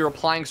 Maybe you're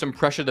applying some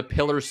pressure to the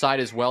pillar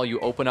side as well. You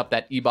open up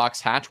that E-Box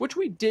hatch, which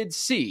we did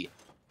see.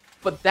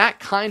 But that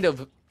kind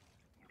of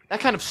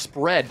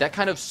spread, that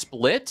kind of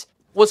split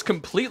was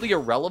completely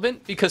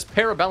irrelevant because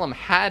Parabellum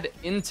had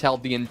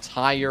intel the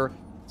entire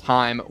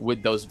time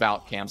with those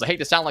Valk cams. I hate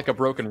to sound like a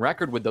broken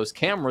record with those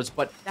cameras,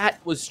 but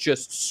that was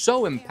just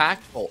so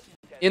impactful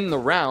in the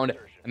round.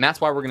 And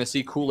that's why we're going to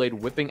see Kool-Aid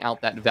whipping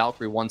out that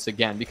Valkyrie once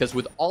again. Because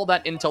with all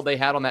that intel they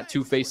had on that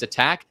 2Faced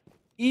attack,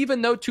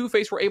 even though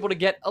 2Faced were able to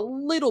get a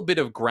little bit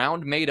of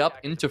ground made up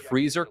into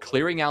Freezer,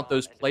 clearing out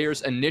those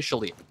players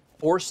initially,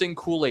 forcing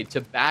Kool-Aid to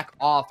back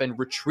off and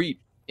retreat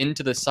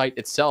into the site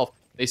itself,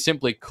 they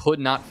simply could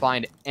not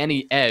find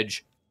any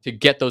edge to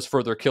get those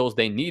further kills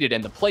they needed.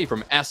 And the play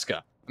from Eska,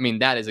 I mean,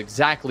 that is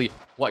exactly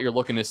what you're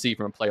looking to see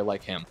from a player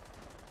like him.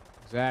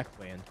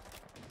 Exactly, and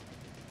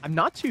I'm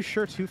not too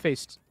sure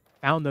 2Faced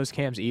found those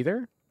cams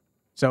either.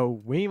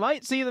 So we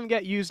might see them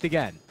get used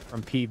again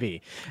from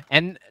PV.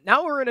 And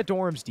now we're in a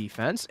Dorms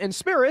defense, and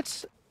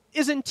Spirits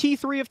is in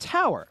T3 of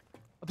Tower,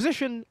 a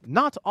position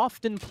not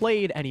often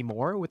played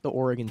anymore with the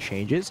Oregon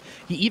changes.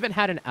 He even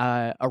had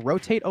a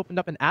rotate opened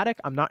up in Attic.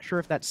 I'm not sure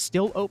if that's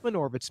still open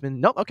or if it's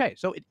been... Nope, okay,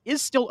 so it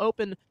is still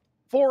open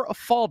for a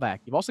fallback.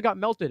 You've also got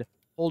Melted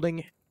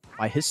holding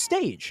by his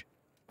stage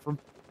for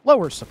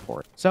lower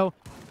support. So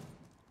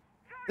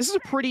this is a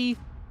pretty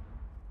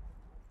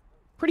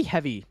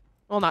heavy...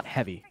 Well, not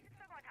heavy.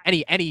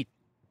 Any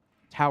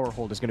tower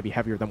hold is going to be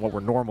heavier than what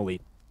we're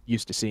normally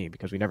used to seeing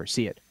because we never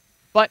see it.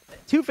 But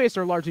 2Faced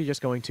are largely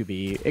just going to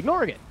be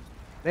ignoring it.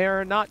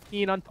 They're not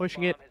keen on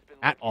pushing it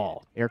at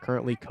all. They're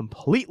currently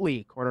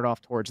completely cornered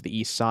off towards the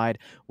east side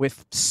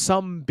with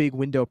some big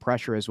window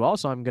pressure as well.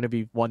 So I'm going to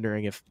be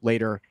wondering if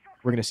later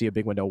we're going to see a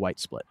big window white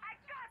split.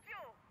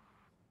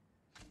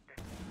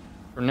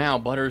 For now,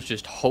 Butter's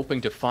just hoping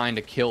to find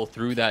a kill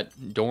through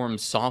that dorm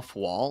soft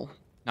wall.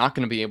 Not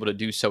going to be able to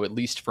do so, at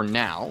least for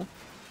now.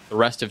 The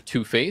rest of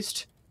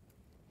 2Faced,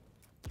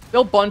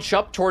 they'll bunch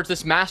up towards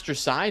this master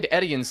side.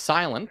 Eddie and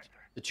Silent,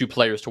 the 2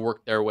 players to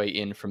work their way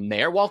in from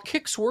there, while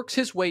Kix works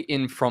his way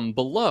in from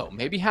below.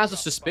 Maybe has a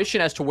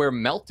suspicion as to where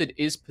Melted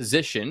is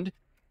positioned.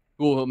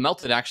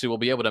 Melted actually will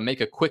be able to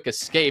make a quick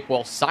escape,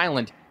 while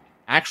Silent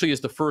actually is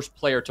the first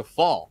player to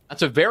fall.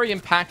 That's a very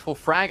impactful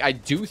frag. I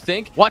do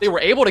think they were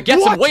able to get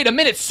some... Wait a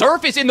minute,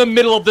 Surf is in the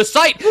middle of the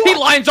site. He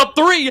lines up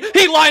 3.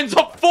 He lines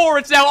up 4.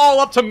 It's now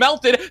all up to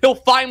Melted. He'll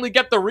finally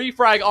get the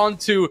refrag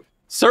onto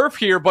Surf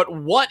here, but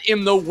what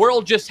in the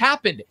world just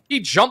happened?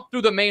 He jumped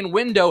through the main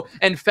window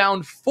and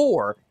found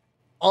 4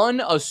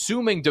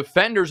 unassuming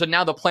defenders, and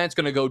now the plant's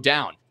going to go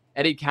down.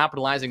 Eddie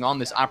capitalizing on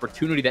this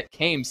opportunity that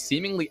came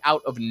seemingly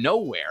out of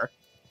nowhere,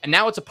 and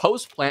now it's a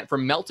post plant for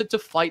Melted to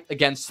fight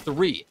against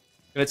 3.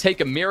 Going to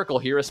take a miracle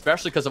here,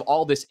 especially because of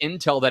all this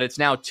intel that it's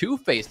now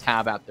 2Faced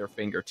have at their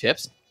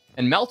fingertips.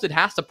 And Melted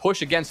has to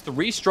push against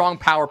 3 strong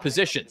power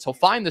positions. He'll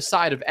find the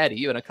side of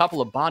Eddie, and a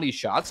couple of body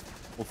shots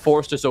will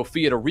force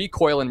Sophia to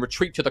recoil and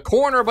retreat to the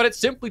corner, but it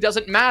simply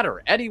doesn't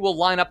matter. Eddie will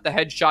line up the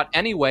headshot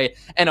anyway,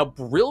 and a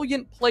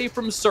brilliant play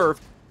from Surf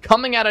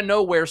coming out of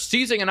nowhere,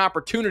 seizing an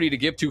opportunity to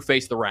give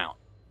 2Faced the round.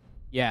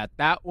 Yeah,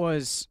 that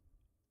was...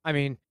 I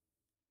mean,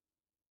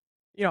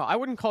 I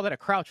wouldn't call that a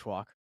crouch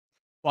walk,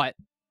 but...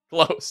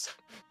 Close.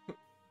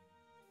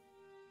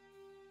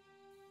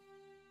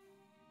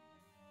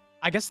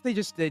 I guess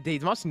they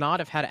must not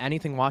have had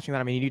anything watching that.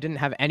 I mean, you didn't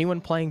have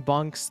anyone playing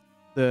bunks.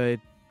 The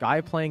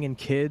guy playing in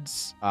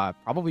kids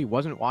probably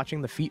wasn't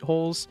watching the feet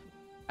holes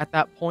at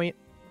that point.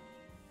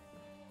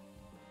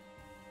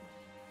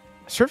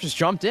 Surf just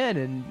jumped in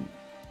and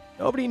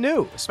nobody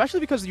knew, especially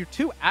because your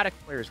two Attic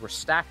players were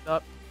stacked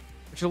up,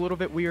 which is a little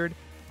bit weird.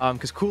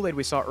 Because Kool-Aid,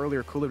 we saw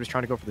earlier, Kool-Aid was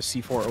trying to go for the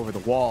C4 over the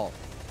wall,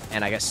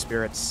 and I guess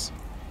Spirits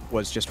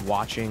was just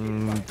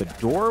watching the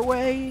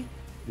doorway.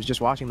 He was just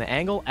watching the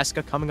angle.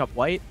 Eska coming up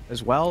white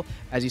as well,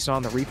 as you saw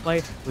in the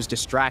replay, was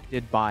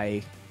distracted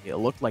by, it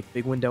looked like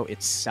Big Window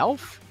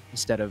itself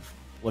instead of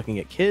looking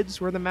at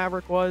kids where the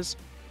Maverick was.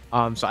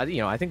 So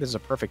I think this is a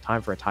perfect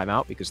time for a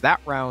timeout, because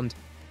that round,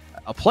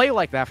 a play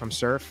like that from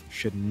Surf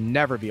should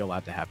never be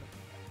allowed to happen.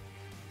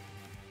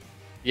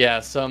 Yeah,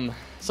 some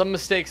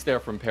mistakes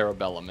there from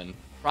Parabellum, and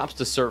props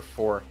to Surf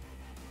for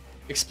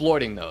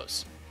exploiting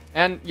those.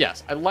 And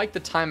yes, I like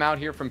the timeout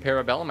here from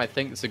Parabellum. I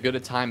think it's as good a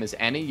time as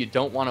any. You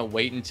don't want to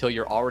wait until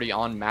you're already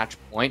on match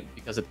point,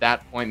 because at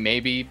that point,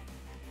 maybe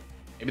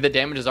the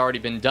damage has already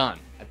been done.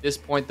 At this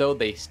point, though,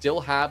 they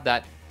still have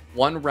that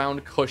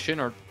 1-round cushion,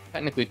 or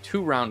technically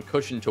 2-round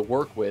cushion to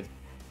work with,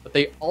 but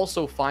they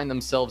also find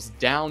themselves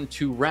down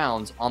 2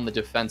 rounds on the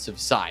defensive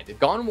side. They've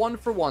gone 1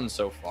 for 1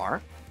 so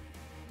far.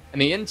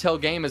 And the intel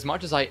game, as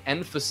much as I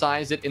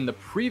emphasized it in the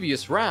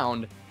previous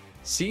round,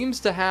 seems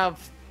to have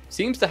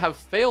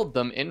failed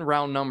them in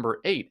round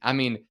number 8. I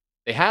mean,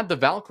 they had the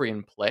Valkyrie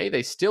in play.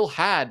 They still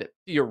had,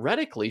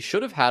 theoretically,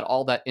 should have had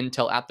all that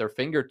intel at their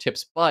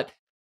fingertips, but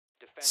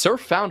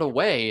Surf found a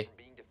way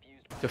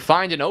to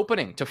find an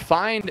opening, to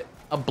find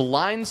a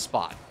blind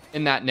spot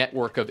in that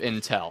network of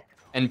intel.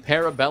 And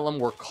Parabellum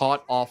were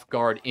caught off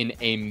guard in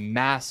a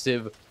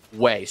massive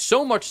way.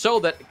 So much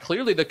so that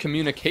clearly the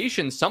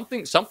communication,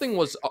 something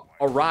was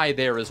awry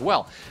there as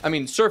well. I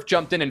mean, Surf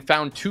jumped in and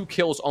found 2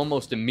 kills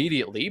almost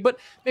immediately, but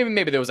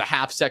maybe there was a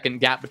half-second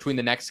gap between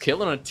the next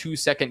kill and a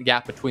 2-second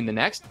gap between the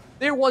next.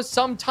 There was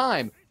some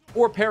time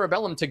for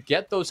Parabellum to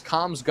get those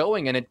comms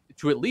going and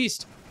to at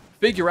least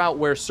figure out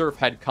where Surf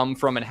had come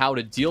from and how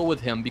to deal with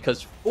him,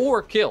 because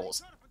 4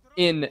 kills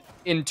in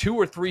 2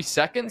 or 3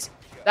 seconds,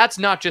 that's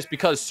not just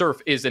because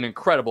Surf is an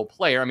incredible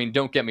player. I mean,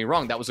 don't get me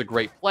wrong, that was a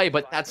great play,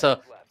 but that's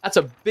a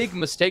big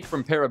mistake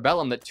from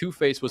Parabellum that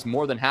 2Faced was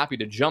more than happy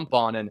to jump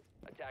on and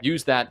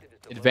use that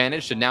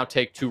advantage to now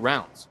take 2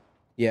 rounds.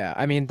 Yeah,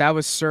 I mean, that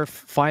was Surf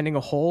finding a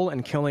hole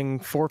and killing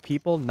 4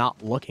 people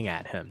not looking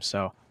at him,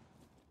 so...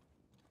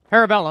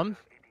 Parabellum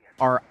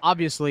are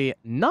obviously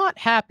not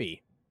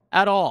happy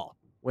at all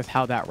with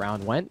how that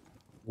round went.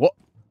 What?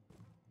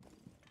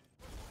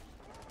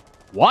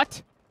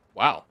 What?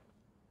 Wow.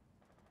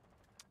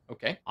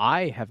 Okay.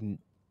 I've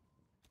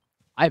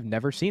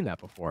never seen that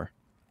before.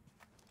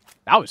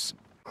 That was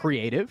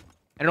creative,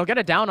 and it'll get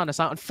it down on a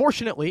sound.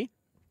 Unfortunately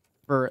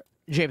for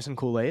Jameson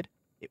Kool-Aid,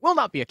 it will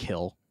not be a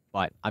kill,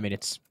 but I mean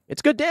it's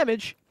good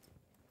damage.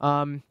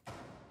 It's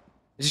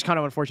just kind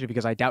of unfortunate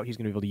because I doubt he's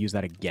going to be able to use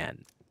that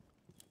again.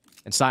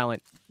 And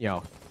Silent,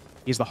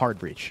 he's the hard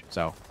breach,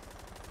 so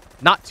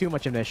not too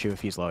much of an issue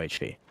if he's low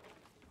HP.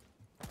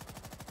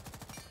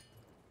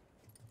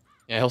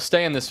 Yeah, he'll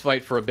stay in this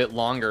fight for a bit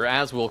longer,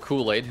 as will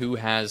Kool-Aid, who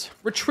has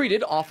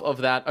retreated off of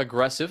that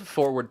aggressive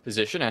forward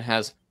position and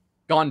has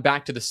gone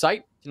back to the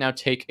site to now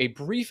take a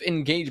brief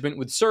engagement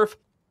with Surf,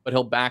 but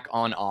he'll back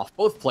on off.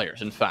 Both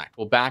players, in fact,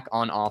 will back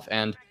on off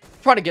and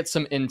try to get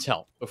some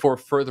intel before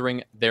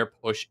furthering their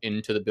push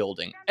into the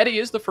building. Eddie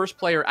is the first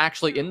player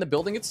actually in the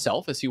building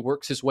itself as he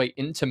works his way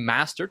into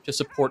Master to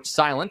support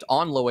Silent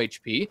on low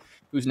HP,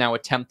 who's now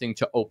attempting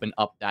to open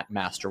up that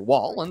Master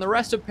wall, and the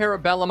rest of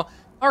Parabellum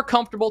are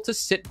comfortable to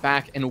sit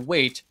back and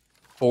wait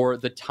for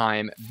the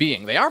time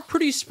being. They are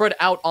pretty spread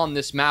out on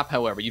this map,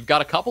 however. You've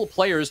got a couple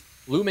players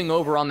looming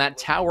over on that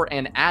tower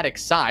and attic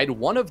side.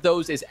 One of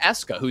those is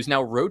Eska, who's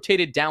now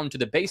rotated down to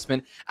the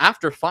basement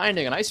after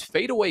finding a nice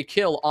fadeaway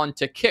kill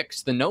onto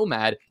Kix, the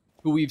Nomad,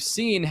 who we've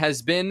seen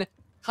has been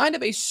kind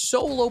of a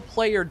solo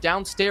player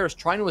downstairs,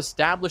 trying to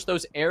establish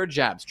those air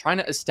jabs, trying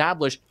to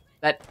establish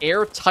that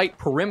airtight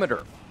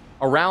perimeter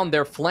around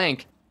their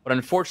flank. But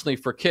unfortunately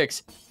for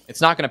Kix,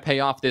 it's not going to pay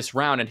off this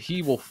round, and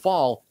he will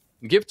fall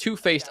and give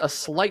 2Faced a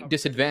slight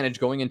disadvantage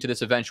going into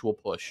this eventual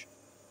push.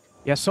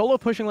 Yeah, solo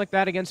pushing like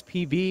that against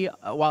PB,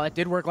 while it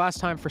did work last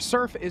time for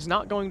Surf, is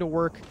not going to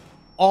work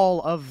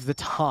all of the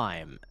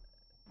time.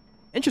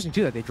 Interesting,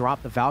 too, that they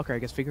dropped the Valkyrie, I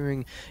guess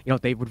figuring,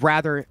 they would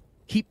rather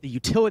keep the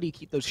utility,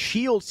 keep those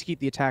shields to keep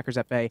the attackers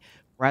at bay,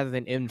 rather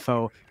than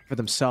info for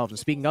themselves. And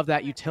speaking of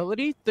that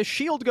utility, the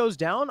shield goes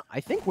down,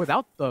 I think,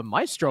 without the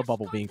Maestro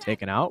bubble being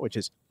taken out, which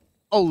is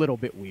a little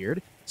bit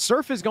weird.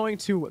 Surf is going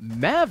to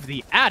Mav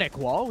the attic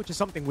wall, which is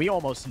something we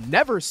almost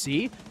never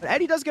see. But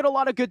Eddie does get a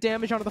lot of good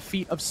damage onto the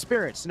feet of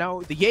Spirits.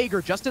 Now, the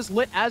Jaeger, just as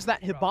lit as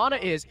that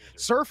Hibana is,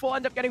 Surf will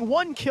end up getting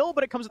 1 kill,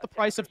 but it comes at the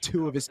price of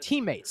 2 of his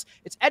teammates.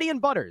 It's Eddie and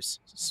Butters,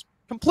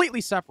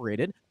 completely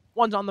separated.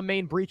 One's on the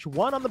main breach,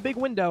 one on the big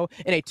window,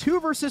 in a 2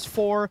 versus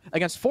 4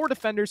 against 4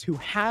 defenders who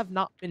have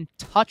not been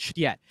touched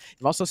yet.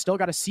 You've also still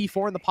got a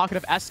C4 in the pocket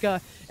of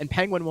Eska, and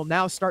Penguin will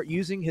now start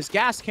using his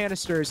gas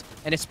canisters,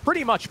 and it's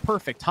pretty much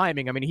perfect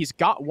timing. I mean, he's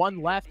got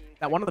one left.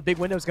 That one on the big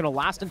window is going to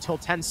last until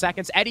 10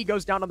 seconds. Eddie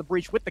goes down on the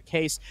breach with the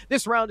case.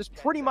 This round is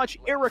pretty much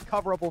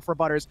irrecoverable for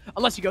Butters,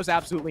 unless he goes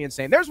absolutely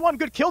insane. There's one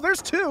good kill.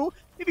 There's two.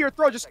 If you're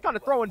just kind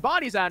of throwing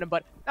bodies at him,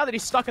 but now that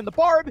he's stuck in the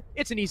barb,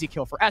 it's an easy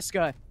kill for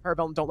Eska.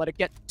 Parabellum don't let it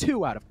get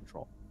too out of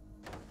control.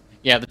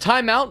 Yeah, the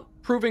timeout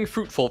proving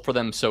fruitful for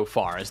them so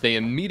far, as they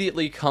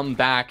immediately come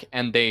back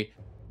and they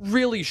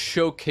really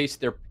showcase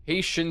their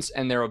patience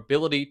and their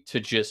ability to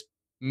just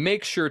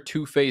make sure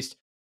 2Faced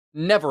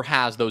never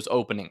has those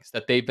openings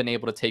that they've been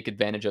able to take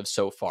advantage of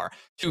so far.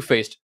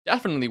 2Faced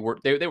definitely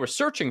they were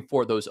searching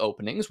for those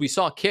openings. We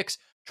saw Kix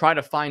try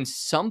to find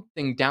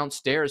something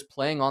downstairs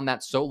playing on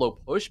that solo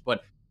push,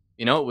 but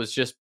it was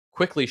just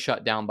quickly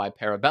shut down by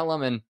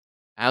Parabellum, and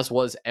as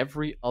was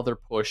every other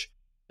push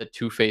that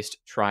 2Faced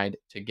tried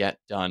to get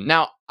done.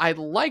 Now, I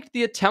liked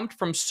the attempt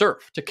from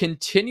Surf to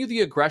continue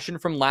the aggression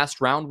from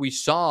last round. We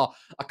saw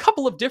a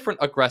couple of different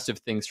aggressive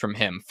things from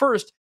him.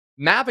 First,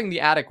 mapping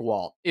the attic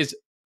wall is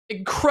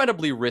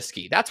incredibly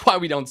risky. That's why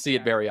we don't see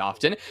it very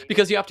often,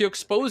 because you have to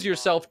expose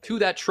yourself to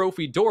that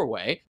trophy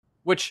doorway,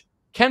 which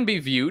can be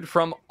viewed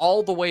from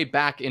all the way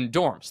back in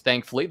dorms.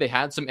 Thankfully, they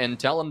had some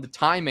intel, and the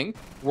timing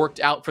worked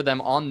out for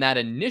them on that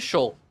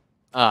initial,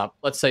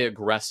 let's say,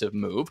 aggressive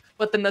move.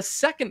 But then the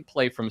second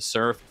play from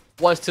Surf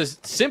was to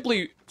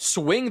simply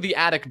swing the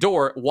attic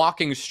door,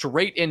 walking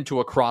straight into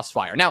a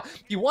crossfire. Now,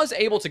 he was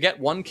able to get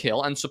one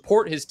kill and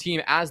support his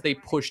team as they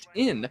pushed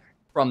in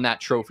from that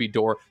trophy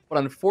door, but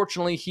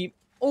unfortunately, he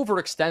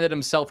overextended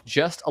himself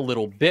just a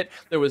little bit.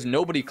 There was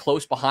nobody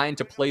close behind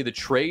to play the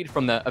trade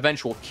from the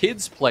eventual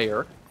kids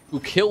player who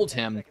killed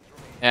him,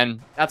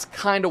 and that's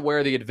kind of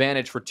where the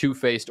advantage for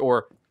 2Faced,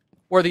 or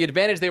where the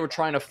advantage they were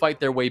trying to fight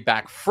their way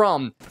back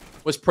from,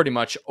 was pretty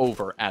much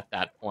over at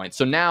that point.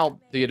 So now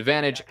the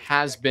advantage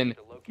has been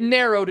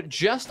narrowed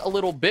just a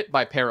little bit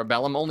by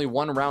Parabellum. Only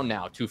one round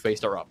now.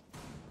 2Faced are up.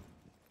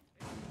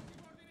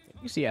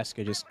 You see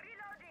Eska just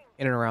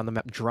in and around the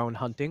map drone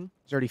hunting.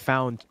 He's already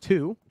found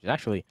 2, which is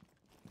actually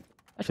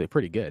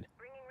pretty good.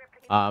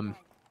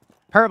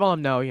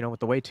 Parabellum know,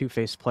 with the way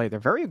 2Faced play, they're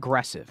very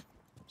aggressive.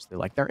 So they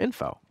like their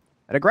info.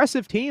 An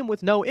aggressive team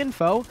with no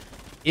info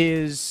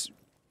is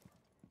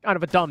kind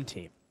of a dumb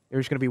team. They're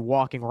just going to be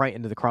walking right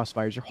into the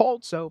crossfires you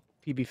hold, so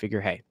PB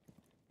figure, hey,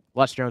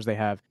 less drones they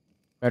have,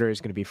 better is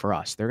going to be for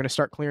us. They're going to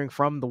start clearing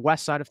from the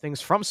west side of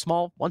things, from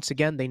small. Once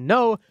again, they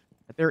know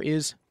that there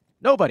is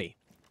nobody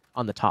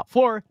on the top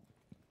floor.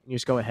 You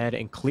just go ahead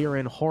and clear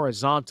in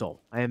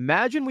horizontal. I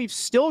imagine we've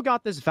still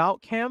got this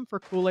Vault Cam for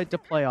Kool-Aid to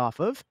play off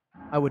of.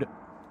 I would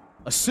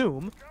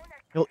assume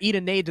he'll eat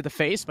a nade to the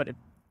face, but it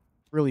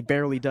really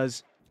barely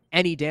does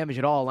any damage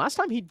at all. Last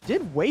time he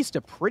did waste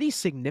a pretty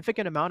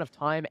significant amount of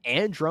time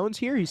and drones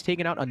here. He's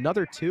taken out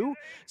another 2.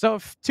 So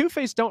if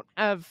 2Faced don't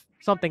have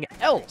something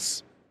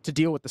else to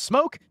deal with the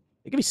smoke,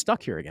 they could be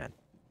stuck here again.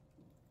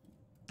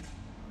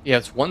 Yeah,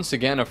 it's once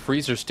again a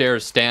freezer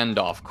stairs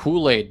standoff.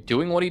 Kool-Aid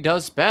doing what he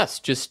does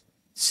best, just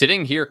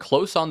sitting here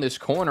close on this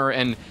corner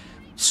and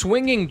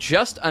swinging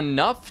just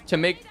enough to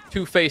make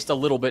 2Faced a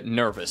little bit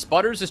nervous.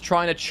 Butters is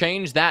trying to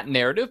change that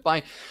narrative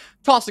by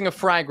tossing a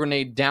frag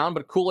grenade down,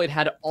 but Kool-Aid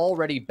had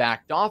already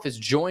backed off, is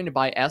joined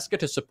by Eska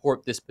to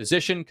support this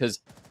position, because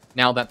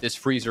now that this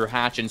freezer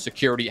hatch and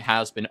security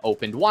has been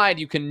opened wide,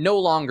 you can no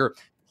longer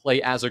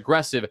play as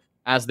aggressive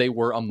as they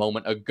were a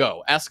moment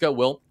ago. Eska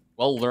will,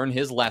 learn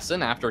his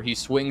lesson after he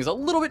swings a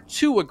little bit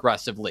too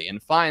aggressively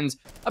and finds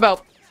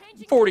about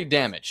 40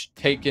 damage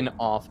taken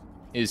off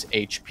his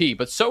HP.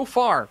 But so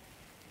far,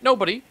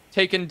 nobody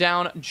taken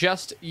down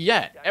just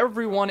yet.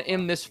 Everyone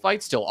in this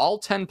fight still, all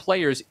 10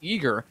 players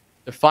eager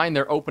to find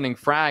their opening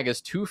frag,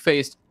 as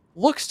 2Faced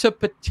looks to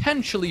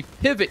potentially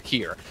pivot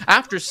here.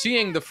 After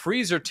seeing the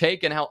freezer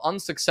take and how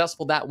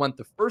unsuccessful that went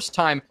the first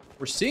time,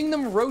 we're seeing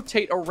them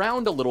rotate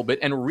around a little bit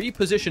and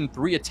reposition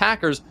 3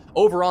 attackers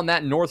over on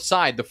that north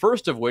side, the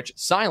first of which,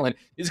 Silent,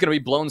 is going to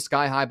be blown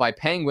sky high by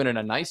Penguin in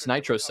a nice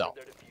nitro cell.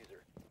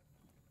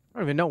 I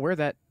don't even know where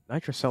that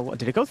nitro cell was.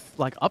 Did it go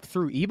up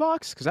through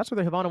E-Box? Because that's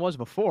where the Hibana was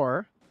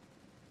before.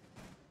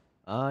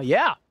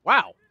 Yeah.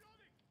 Wow.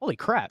 Holy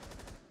crap.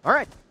 All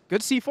right.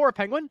 Good C4,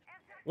 Penguin.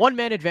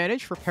 1-man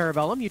advantage for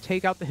Parabellum. You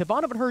take out the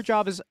Hibana, but her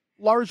job is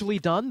largely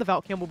done. The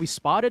Valcam will be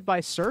spotted by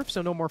Surf,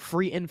 so no more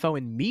free info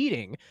in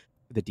meeting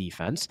the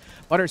defense.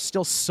 Butter's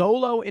still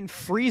solo in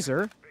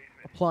freezer,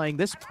 applying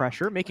this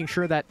pressure, making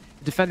sure that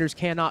defenders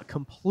cannot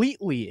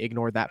completely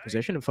ignore that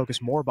position and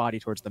focus more body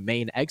towards the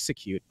main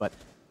execute. But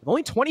with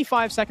only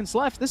 25 seconds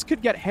left, this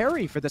could get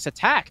hairy for this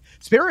attack.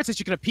 Spirits is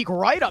just going to peek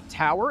right up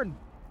tower and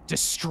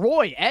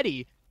destroy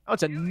Eddie. Oh,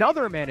 it's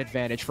another man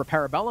advantage for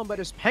Parabellum, but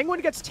as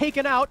Penguin gets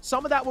taken out,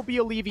 some of that will be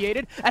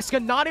alleviated.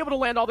 Eska not able to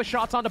land all the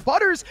shots onto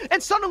Butters,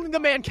 and suddenly the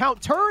man count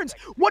turns.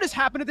 What has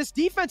happened to this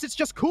defense? It's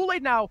just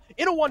Kool-Aid now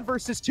in a 1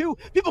 versus 2.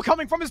 People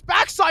coming from his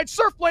backside.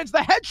 Surf lands the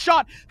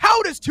headshot.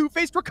 How does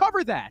 2Faced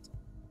recover that?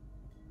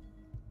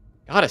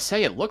 Gotta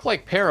say, it looked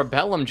like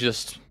Parabellum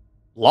just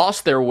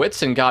lost their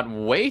wits and got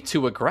way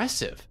too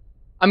aggressive.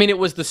 I mean, it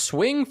was the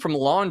swing from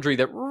Laundry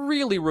that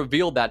really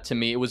revealed that to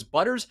me. It was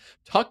Butters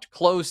tucked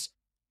close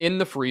in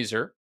the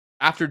freezer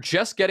after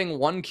just getting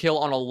one kill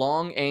on a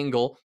long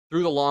angle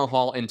through the long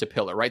haul into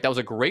Pillar, right? That was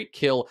a great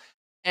kill.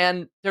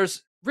 And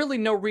there's really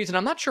no reason.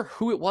 I'm not sure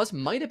who it was.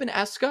 Might have been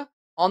Eska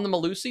on the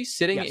Malusi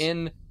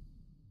Yes.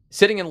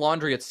 sitting in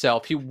Laundry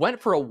itself. He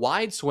went for a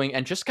wide swing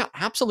and just got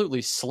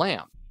absolutely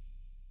slammed.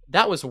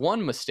 That was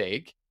one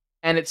mistake,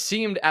 and it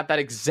seemed at that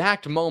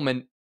exact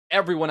moment,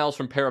 everyone else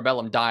from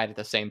Parabellum died at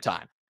the same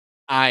time.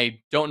 I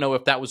don't know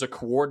if that was a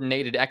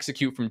coordinated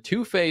execute from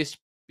 2Faced,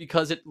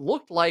 because it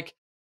looked like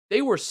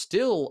they were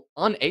still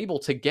unable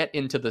to get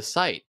into the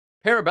site.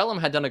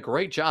 Parabellum had done a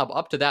great job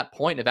up to that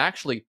point of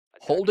actually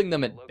holding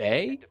them at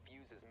bay,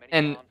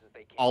 and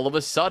all of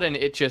a sudden,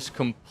 it just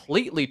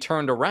completely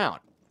turned around.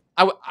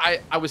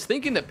 I was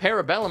thinking that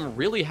Parabellum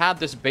really had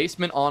this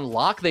basement on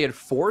lock. They had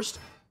forced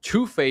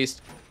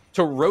 2Faced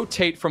to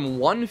rotate from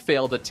one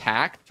failed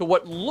attack to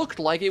what looked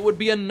like it would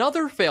be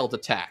another failed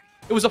attack.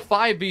 It was a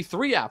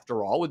 5v3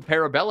 after all, with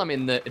Parabellum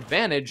in the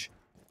advantage,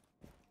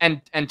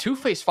 and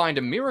 2Faced find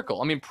a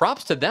miracle. I mean,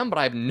 props to them, but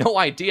I have no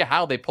idea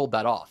how they pulled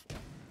that off.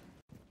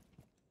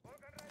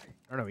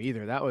 I don't know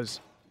either. That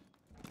was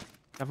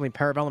definitely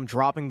Parabellum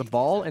dropping the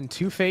ball and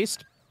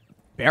 2Faced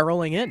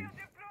barreling in,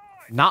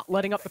 not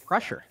letting up the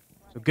pressure.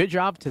 So good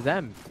job to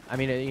them. I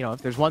mean, you know,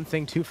 if there's one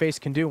thing 2Faced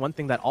can do, one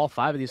thing that all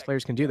 5 of these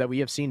players can do that we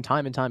have seen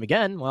time and time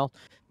again, well,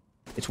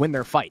 it's win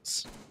their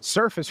fights.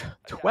 Surf is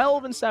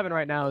 12-7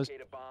 right now.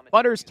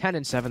 Butters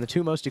 10-7, the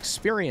two most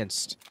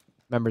experienced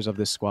members of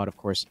this squad, of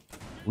course,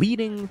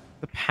 leading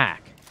the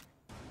pack.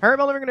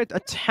 Parabellum are going to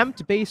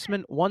attempt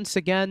basement once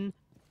again.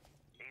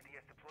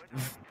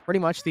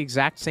 Pretty much the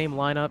exact same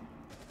lineup,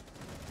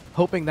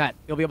 hoping that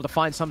they'll be able to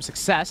find some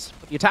success.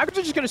 But the attackers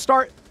are just going to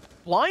start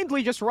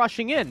blindly just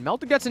rushing in.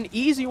 Melta gets an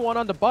easy one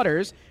onto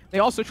Butters. They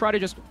also try to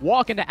just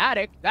walk into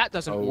Attic. That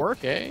doesn't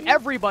work.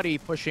 Everybody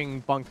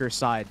pushing bunker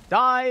side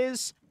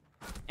dies.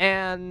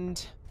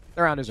 And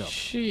the round is over.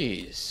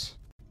 Jeez.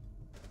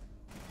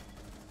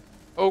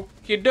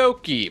 Okie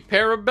dokie.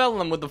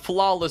 Parabellum with the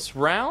flawless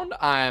round.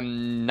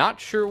 I'm not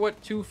sure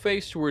what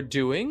 2Faced were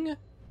doing,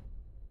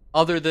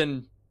 other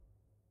than,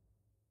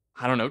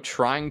 I don't know,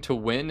 trying to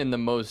win in the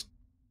most...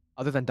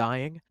 Other than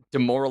dying?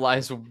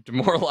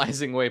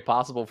 Demoralizing way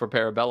possible for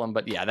Parabellum,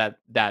 but yeah,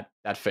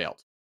 that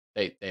failed.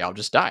 They all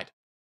just died.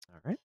 All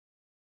right.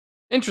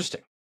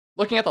 Interesting.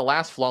 Looking at the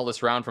last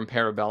flawless round from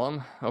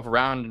Parabellum, of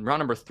round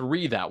number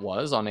 3 that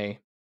was, on a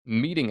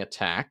meeting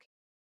attack.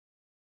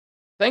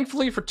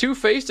 Thankfully for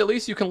 2Faced, at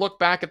least you can look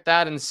back at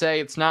that and say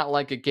it's not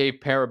like it gave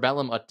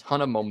Parabellum a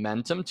ton of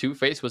momentum.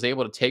 2Faced was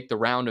able to take the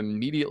round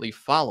immediately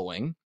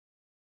following.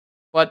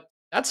 But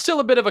that's still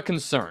a bit of a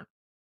concern,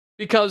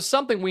 because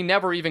something we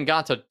never even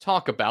got to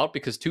talk about,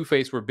 because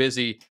 2Faced were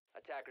busy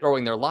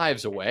throwing their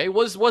lives away,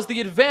 was the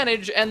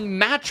advantage and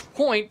match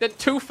point that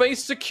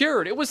 2Faced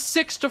secured. It was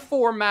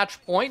 6-4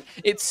 match point.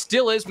 It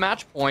still is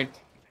match point,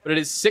 but it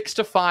is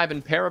 6-5,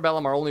 and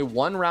Parabellum are only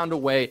one round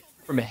away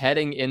from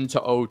heading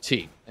into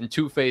OT. And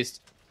 2Faced,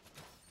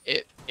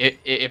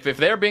 if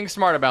they're being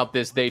smart about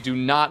this, they do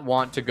not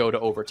want to go to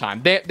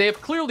overtime. They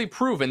have clearly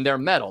proven their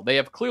mettle. They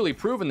have clearly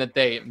proven that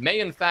they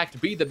may in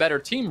fact be the better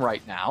team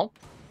right now.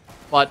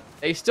 But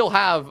they still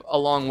have a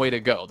long way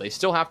to go. They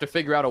still have to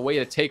figure out a way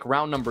to take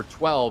round number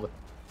 12.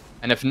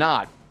 And if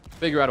not,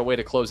 figure out a way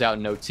to close out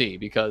in OT.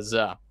 Because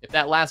if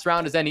that last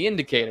round is any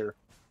indicator,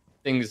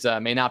 things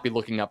may not be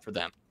looking up for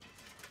them.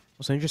 I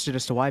was interested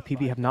as to why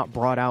PB have not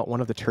brought out one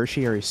of the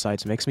tertiary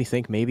sites. It makes me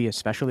think maybe,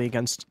 especially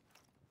against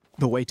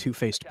the way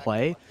 2Faced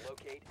play,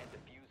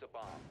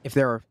 if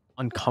they're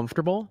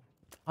uncomfortable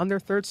on their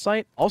third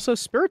site. Also,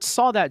 Spirits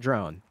saw that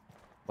drone.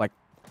 Like,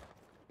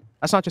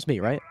 that's not just me,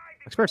 right?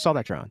 Like, Spirits saw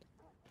that drone.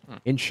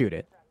 And shoot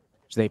it.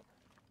 So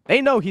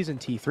they know he's in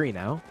T3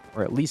 now,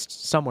 or at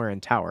least somewhere in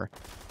tower.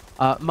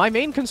 My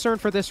main concern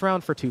for this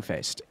round for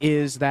 2Faced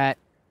is that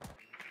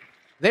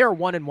they are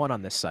 1-1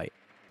 on this site.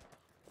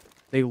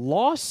 They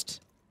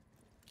lost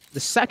the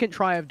second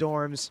try of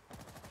dorms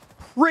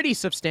pretty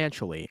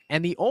substantially,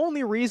 and the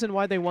only reason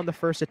why they won the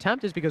first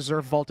attempt is because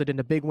Zerf vaulted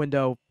into big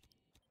window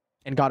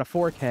and got a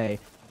 4K,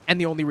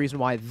 and the only reason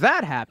why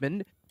that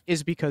happened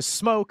is because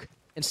Smoke,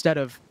 instead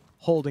of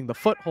holding the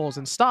footholds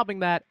and stopping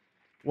that,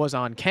 was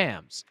on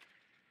cams.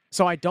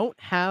 So I don't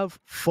have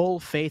full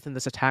faith in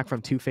this attack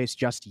from 2Faced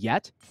just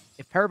yet.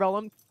 If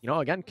Parabellum, you know,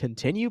 again,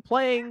 continue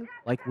playing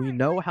like we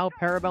know how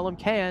Parabellum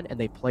can, and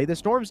they play this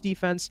Storm's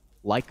defense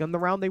like in the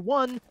round they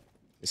won,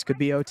 this could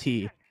be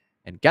OT.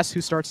 And guess who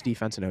starts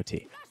defense in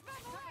OT?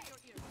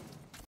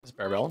 Is it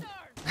Parabellum?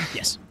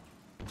 Yes.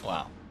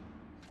 Wow.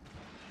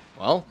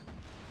 Well,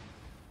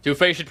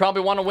 2Faced should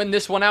probably want to win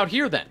this one out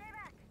here then.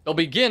 They'll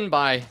begin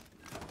by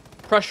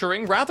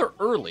pressuring rather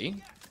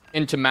early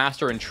into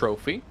Master and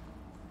Trophy.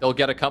 They'll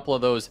get a couple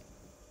of those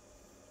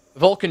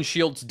Vulcan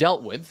shields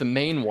dealt with. The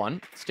main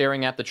one,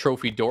 staring at the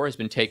trophy door, has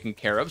been taken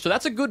care of. So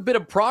that's a good bit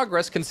of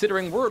progress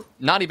considering we're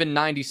not even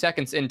 90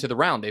 seconds into the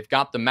round. They've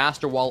got the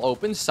master wall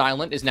open.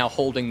 Silent is now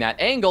holding that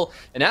angle,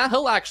 and now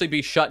he'll actually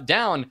be shut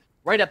down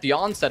right at the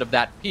onset of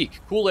that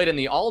peak. Kool-Aid and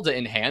the Alda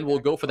in hand will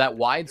go for that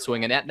wide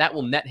swing, and that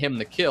will net him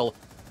the kill.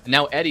 And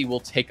now Eddie will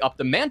take up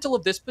the mantle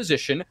of this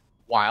position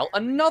while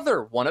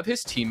another one of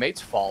his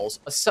teammates falls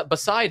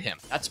beside him.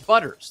 That's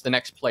Butters, the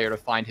next player to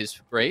find his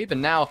grave.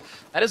 And now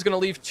that is going to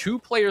leave 2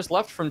 players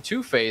left from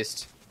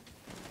 2Faced,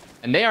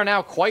 and they are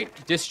now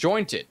quite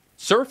disjointed.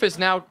 Surf is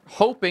now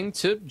hoping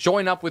to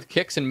join up with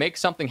Kicks and make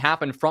something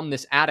happen from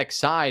this Attic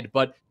side,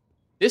 but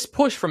this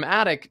push from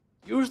Attic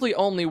usually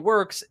only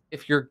works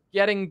if you're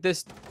getting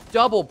this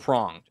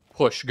double-pronged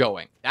push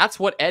going. That's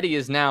what Eddie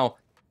is now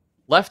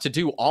left to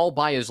do all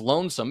by his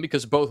lonesome,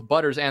 because both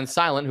Butters and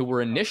Silent, who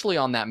were initially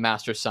on that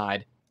master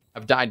side,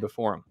 have died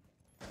before him.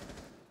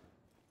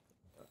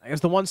 I guess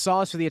the one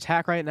solace for the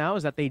attack right now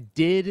is that they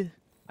did,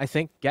 I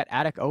think, get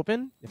Attic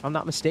open, if I'm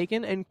not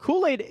mistaken, and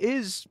Kool-Aid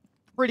is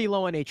pretty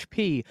low on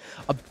HP.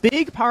 A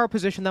big power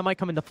position that might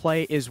come into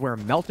play is where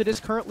Melted is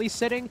currently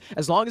sitting.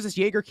 As long as this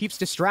Jaeger keeps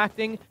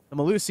distracting, the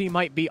Melusi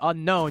might be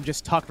unknown,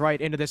 just tucked right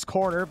into this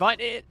corner, but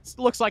it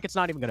looks like it's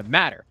not even going to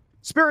matter.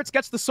 Spirits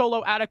gets the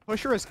solo Attic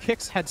pusher as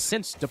Kicks had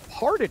since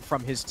departed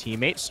from his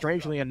teammate,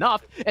 strangely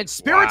enough, and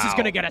Spirits is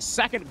going to get a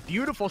second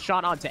beautiful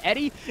shot onto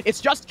Eddie. It's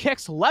just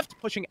Kicks left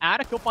pushing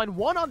Attic. He'll find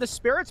one on the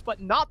Spirits,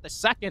 but not the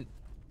second.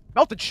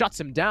 Melted shuts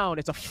him down.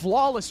 It's a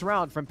flawless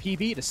round from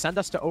PB to send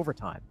us to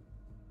overtime.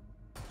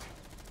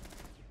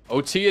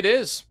 OT it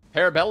is.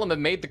 Parabellum have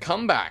made the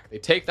comeback. They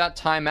take that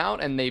timeout,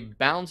 and they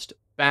bounced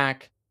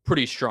back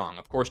pretty strong.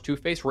 Of course,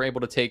 2Faced were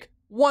able to take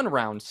 1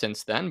 round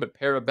since then, but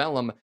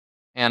Parabellum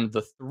and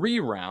the 3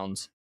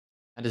 rounds,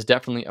 that is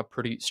definitely a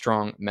pretty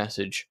strong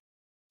message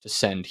to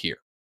send here.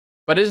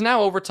 But it is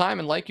now overtime,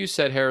 and like you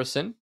said,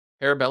 Harrison,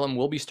 Parabellum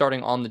will be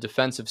starting on the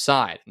defensive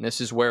side. And this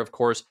is where, of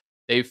course,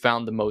 they've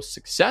found the most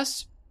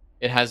success.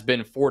 It has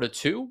been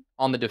 4-2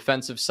 on the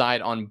defensive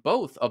side on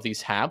both of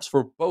these halves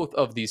for both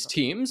of these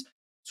teams.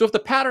 So if the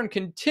pattern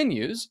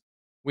continues,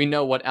 we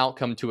know what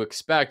outcome to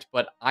expect.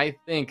 But I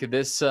think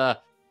this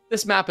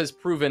map has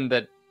proven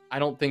that I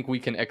don't think we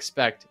can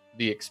expect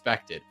the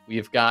expected.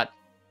 We've got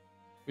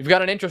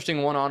an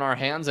interesting one on our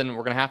hands, and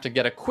we're going to have to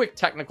get a quick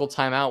technical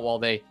timeout while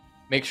they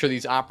make sure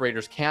these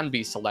operators can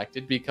be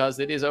selected, because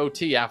it is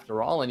OT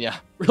after all, and you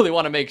really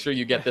want to make sure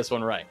you get this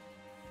one right.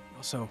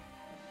 You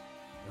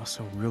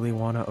also really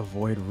want to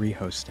avoid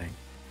rehosting.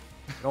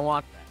 You don't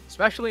want that,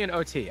 especially in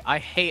OT. I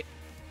hate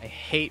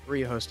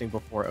rehosting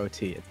before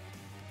OT. It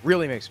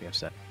really makes me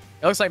upset.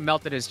 It looks like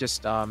Melted is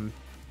just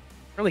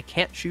really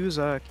can't choose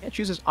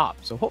his op.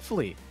 So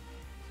hopefully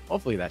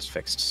that's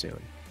fixed soon.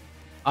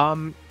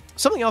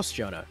 Something else,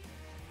 Jonah,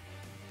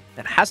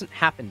 that hasn't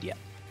happened yet.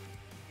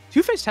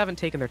 2Faced haven't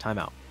taken their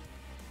timeout.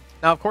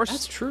 Now, of course,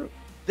 that's true.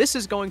 This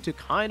is going to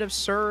kind of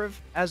serve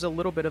as a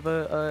little bit of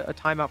a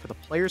timeout for the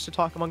players to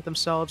talk among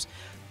themselves.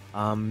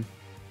 Now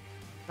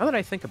that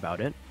I think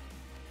about it,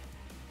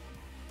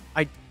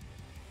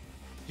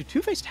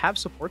 do 2Faced have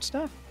support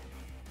staff?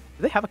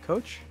 Do they have a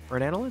coach or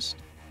an analyst?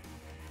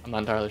 I'm not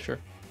entirely sure.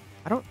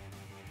 I don't.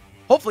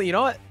 Hopefully, you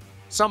know what?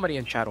 Somebody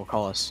in chat will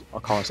call us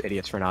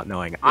idiots for not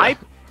knowing. Yeah. I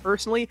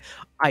personally,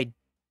 I'm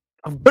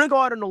gonna go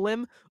out on a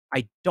limb.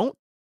 I don't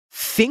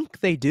think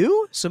they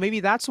do. So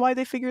maybe that's why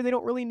they figure they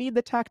don't really need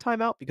the tack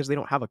timeout, because they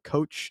don't have a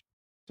coach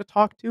to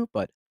talk to.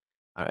 But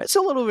it's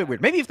a little bit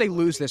weird. Maybe if they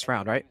lose this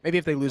round, right? Maybe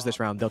if they lose this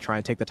round, they'll try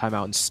and take the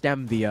timeout and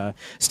stem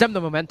the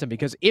momentum.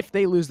 Because if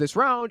they lose this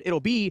round, it'll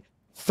be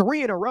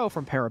 3 in a row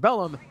from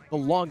Parabellum, the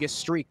longest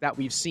streak that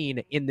we've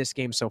seen in this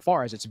game so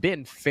far, as it's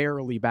been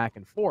fairly back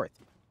and forth.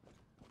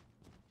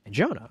 And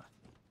Jonah,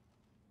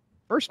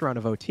 first round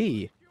of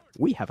OT,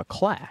 we have a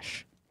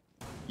clash.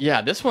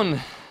 Yeah, this one's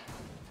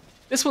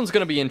going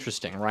to be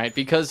interesting, right?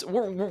 Because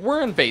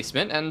we're in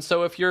basement, and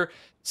so if you're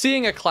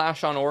seeing a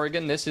clash on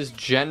Oregon, this is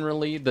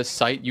generally the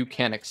sight you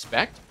can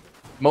expect.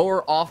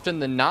 More often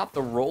than not,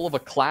 the role of a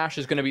clash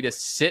is going to be to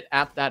sit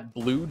at that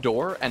blue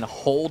door and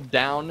hold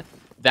down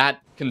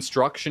that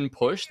construction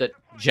push that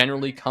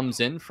generally comes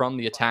in from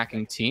the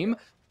attacking team.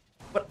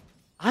 But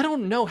I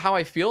don't know how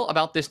I feel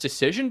about this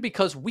decision,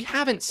 because we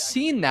haven't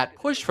seen that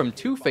push from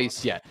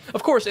 2Faced yet.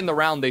 Of course, in the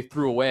round they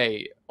threw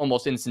away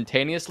almost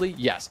instantaneously.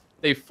 Yes,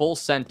 they full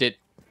sent it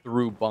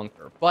through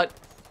bunker. But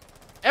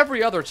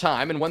every other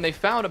time, and when they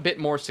found a bit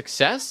more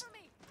success,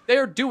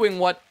 they're doing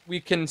what we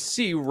can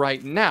see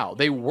right now.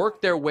 They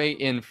worked their way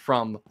in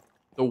from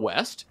the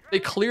west. They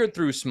cleared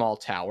through small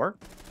tower,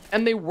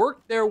 and they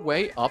worked their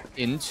way up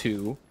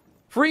into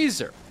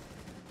freezer.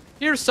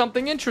 Here's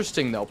something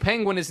interesting, though.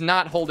 Penguin is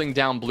not holding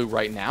down blue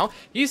right now.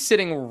 He's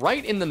sitting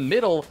right in the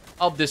middle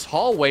of this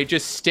hallway,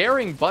 just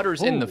staring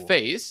Butters in the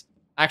face.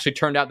 Actually,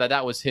 turned out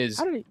that was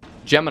his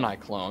Gemini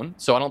clone,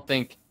 so I don't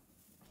think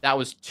that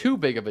was too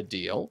big of a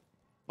deal.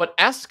 But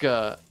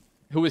Eska,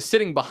 who is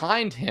sitting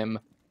behind him,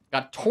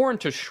 got torn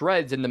to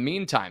shreds in the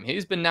meantime.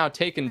 He's been now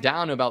taken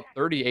down to about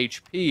 30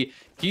 HP.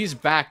 He's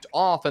backed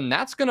off, and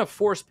that's going to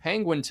force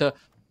Penguin to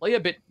play a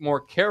bit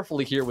more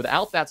carefully here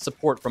without that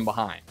support from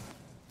behind.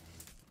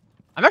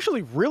 I'm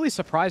actually really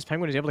surprised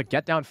Penguin is able to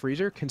get down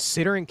Freezer,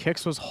 considering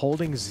Kix was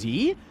holding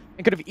Z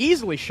and could have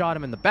easily shot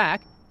him in the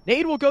back.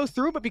 Nade will go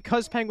through, but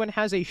because Penguin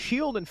has a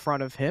shield in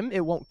front of him,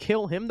 it won't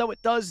kill him, though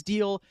it does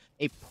deal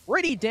a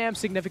pretty damn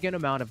significant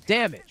amount of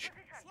damage.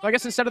 So I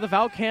guess instead of the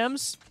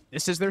Valcams,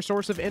 this is their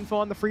source of info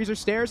on the Freezer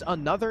stairs.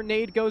 Another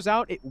nade goes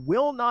out. It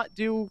will not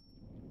do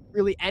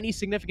really any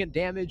significant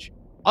damage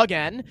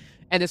again,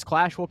 and this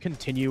clash will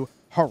continue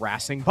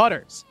harassing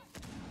Butters.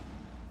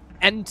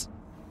 And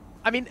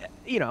I mean,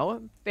 you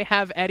know, they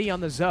have Eddie on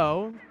the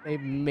Zoe. They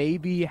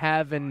maybe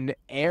have an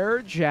air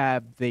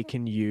jab they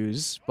can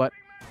use, but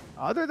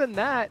other than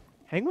that,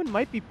 Penguin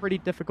might be pretty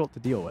difficult to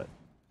deal with.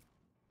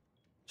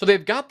 So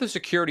they've got the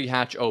security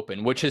hatch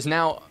open, which has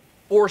now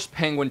forced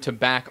Penguin to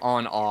back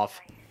on off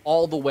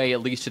all the way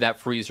at least to that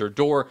freezer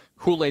door.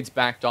 Kool-Aid's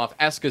backed off,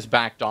 Eska's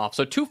backed off.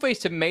 So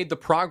 2Faced have made the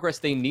progress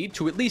they need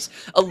to at least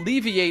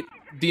alleviate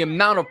the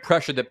amount of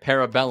pressure that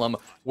Parabellum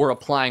were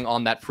applying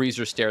on that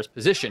freezer stairs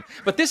position.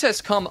 But this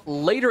has come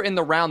later in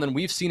the round than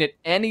we've seen at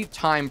any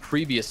time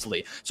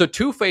previously. So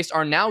 2Faced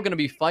are now going to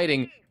be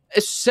fighting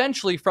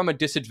essentially from a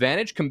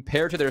disadvantage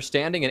compared to their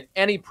standing in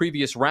any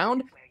previous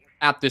round.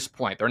 At this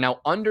point, they're now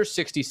under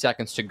 60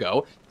 seconds to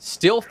go,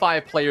 still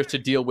 5 players to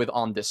deal with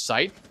on this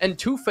site, and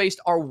 2Faced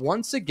are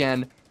once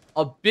again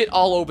a bit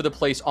all over the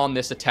place on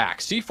this attack.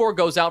 C4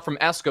 goes out from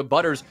Eska.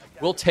 Butters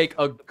will take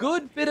a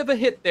good bit of a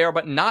hit there,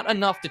 but not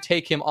enough to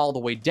take him all the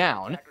way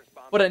down,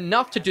 but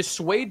enough to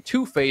dissuade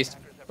 2Faced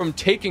from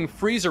taking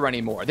Freezer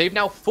anymore. They've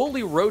now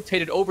fully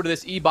rotated over to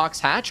this E-box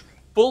hatch,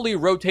 fully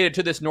rotated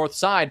to this north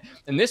side,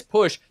 and this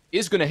push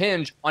is going to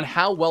hinge on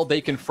how well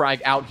they can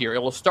frag out here. It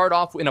will start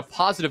off in a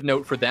positive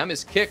note for them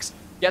as Kix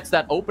gets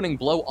that opening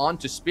blow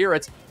onto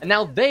Spirits, and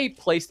now they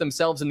place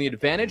themselves in the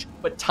advantage,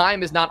 but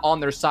time is not on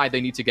their side.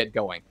 They need to get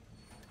going.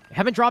 They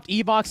haven't dropped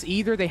E-box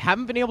either. They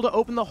haven't been able to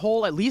open the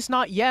hole, at least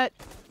not yet.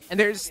 And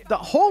the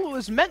hole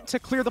was meant to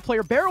clear the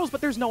player barrels,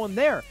 but there's no one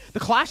there. The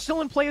Clash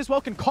still in play as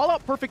well, can call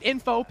out perfect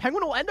info.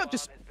 Penguin will end up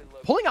just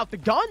pulling out the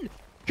gun,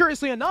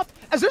 curiously enough,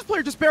 as this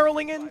player just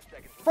barreling in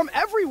from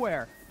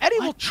everywhere. Eddie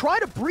will try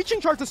to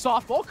breaching charge the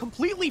softball,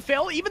 completely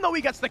fail, even though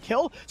he gets the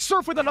kill.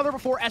 Surf with another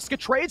before Eska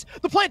trades.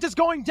 The plant is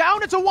going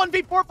down. It's a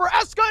 1v4 for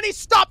Eska, and he's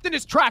stopped in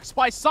his tracks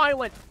by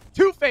Silent.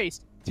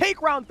 2Faced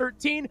take round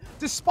 13,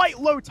 despite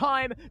low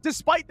time,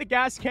 despite the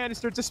gas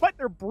canister, despite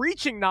their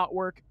breaching not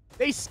work,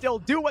 they still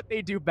do what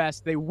they do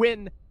best. They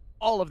win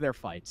all of their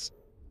fights.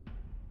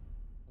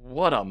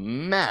 What a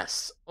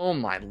mess. Oh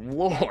my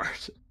lord.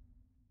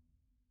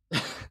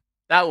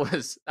 That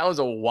was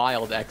a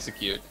wild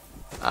execute.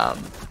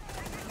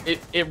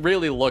 It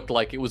really looked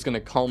like it was going to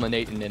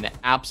culminate in an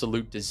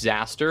absolute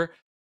disaster.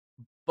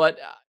 But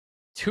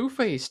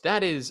 2Faced,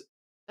 that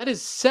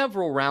is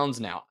several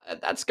rounds now.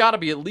 That's got to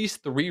be at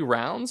least 3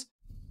 rounds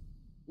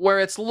where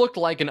it's looked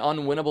like an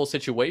unwinnable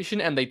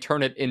situation and they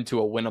turn it into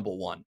a winnable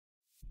one.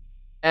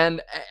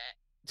 And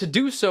to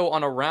do so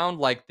on a round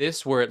like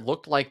this where it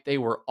looked like they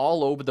were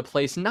all over the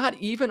place, not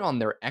even on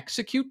their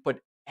execute, but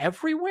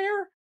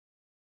everywhere?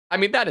 I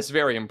mean, that is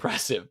very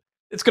impressive.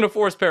 It's going to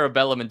force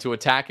Parabellum into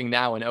attacking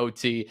now in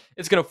OT.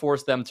 It's going to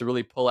force them to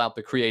really pull out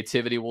the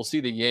creativity. We'll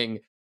see the Ying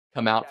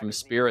come out from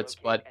Spirits,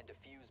 but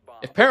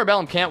if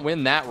Parabellum can't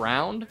win that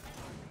round,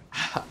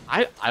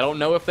 I don't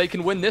know if they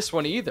can win this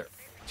one either.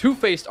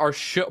 2Faced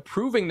are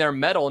proving their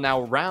mettle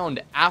now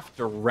round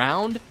after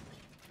round,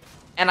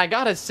 and I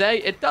gotta say,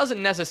 it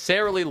doesn't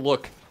necessarily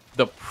look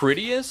the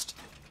prettiest,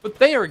 but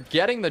they are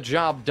getting the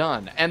job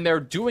done, and they're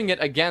doing it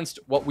against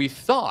what we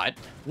thought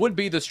would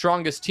be the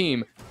strongest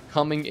team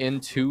coming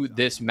into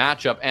this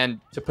matchup and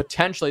to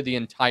potentially the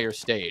entire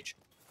stage.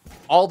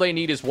 All they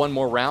need is one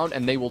more round,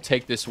 and they will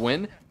take this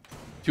win.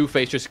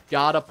 2Faced just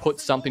gotta put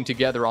something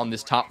together on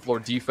this top floor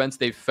defense.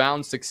 They've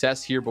found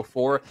success here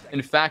before.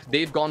 In fact,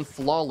 they've gone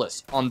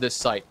flawless on this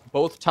site.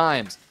 Both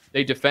times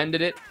they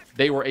defended it,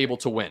 they were able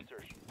to win.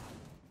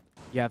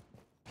 Yeah,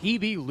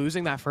 PB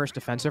losing that first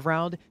defensive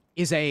round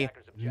is a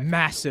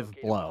massive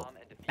blow.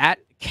 That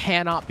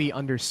cannot be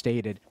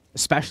understated,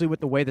 especially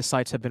with the way the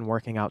sites have been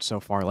working out so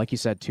far. Like you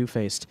said,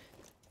 2Faced,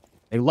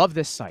 they love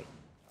this site.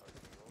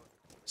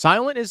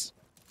 Silent is...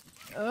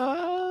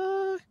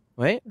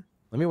 wait,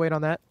 let me wait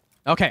on that.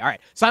 Okay, all right.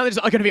 Silent is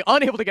going to be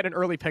unable to get an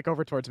early pick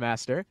over towards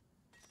Master.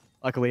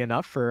 Luckily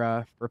enough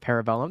for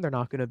Parabellum, they're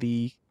not going to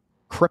be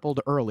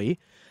crippled early.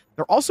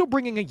 They're also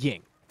bringing a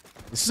Ying.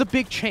 This is a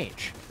big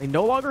change. They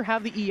no longer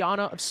have the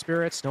Iana of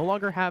Spirits, no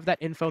longer have that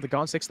info, the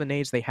Gone 6, the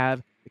nades. They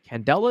have the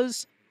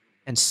Candelas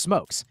and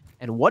Smokes.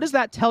 And what does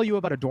that tell you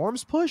about a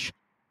Dorms push?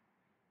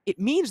 It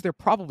means they're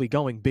probably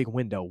going big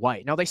window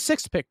white. Now, they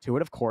 6-picked to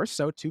it, of course,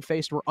 so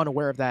 2Faced were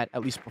unaware of that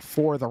at least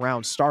before the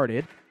round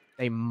started.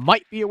 They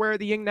might be aware of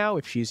the Ying now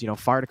if she's,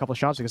 fired a couple of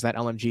shots, because that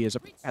LMG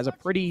has a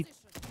pretty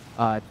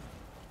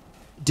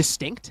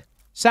distinct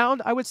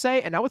sound, I would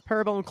say. And now with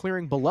Parabellum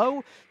clearing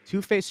below,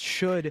 2Faced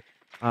should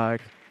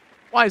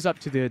wise up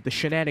to the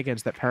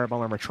shenanigans that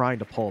Parabellum are trying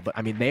to pull. But,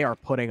 I mean, they are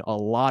putting a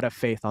lot of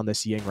faith on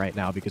this Ying right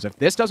now, because if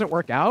this doesn't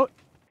work out,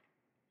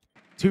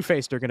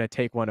 2Faced are going to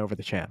take one over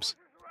the champs.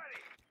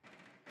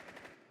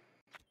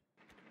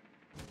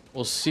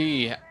 We'll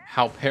see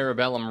how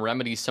Parabellum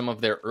remedies some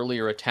of their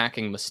earlier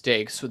attacking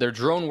mistakes. So their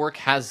drone work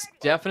has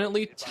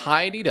definitely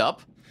tidied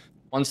up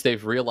once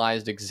they've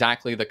realized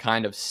exactly the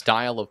kind of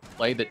style of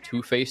play that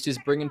 2Faced is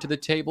bringing to the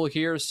table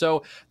here.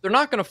 So they're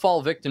not going to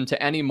fall victim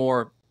to any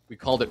more, we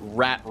called it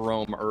rat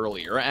roam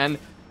earlier, and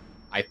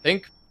I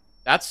think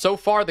that's so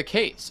far the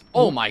case.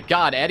 Oh my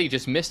god, Eddie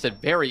just missed a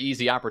very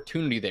easy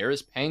opportunity there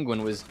as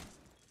Penguin was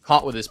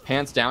caught with his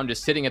pants down,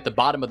 just sitting at the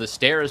bottom of the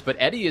stairs, but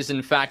Eddie is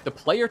in fact the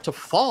player to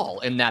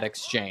fall in that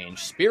exchange.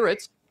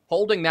 Spirits,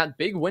 holding that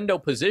big window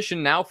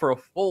position now for a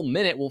full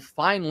minute, will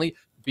finally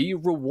be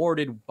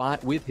rewarded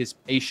with his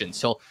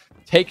patience. He'll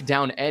take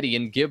down Eddie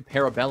and give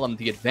Parabellum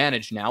the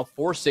advantage now,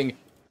 forcing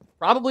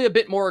probably a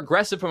bit more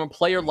aggressive from a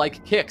player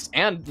like Kix,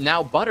 and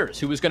now Butters,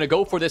 who is going to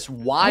go for this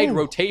wide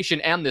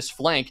rotation and this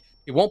flank.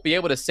 He won't be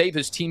able to save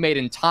his teammate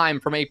in time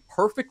from a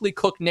perfectly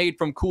cooked nade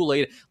from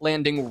Kool-Aid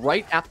landing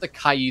right at the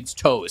Kaid's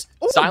toes.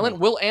 Silent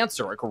will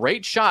answer. A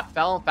great shot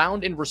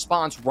found in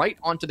response right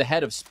onto the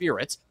head of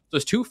Spirits. So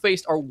as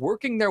 2Faced are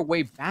working their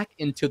way back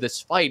into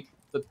this fight,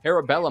 the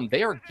Parabellum,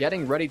 they are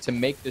getting ready to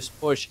make this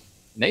push,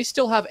 and they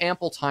still have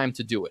ample time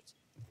to do it.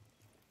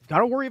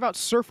 Gotta worry about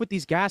Surf with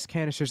these gas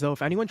canisters, though.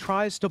 If anyone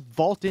tries to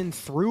vault in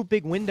through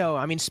big window,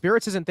 I mean,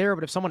 Spirits isn't there,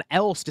 but if someone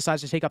else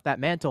decides to take up that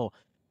mantle,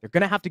 they're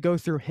going to have to go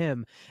through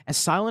him, as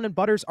Silent and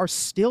Butters are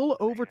still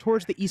over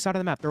towards the east side of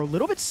the map. They're a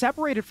little bit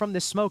separated from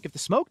this smoke. If the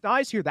smoke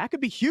dies here, that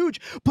could be huge.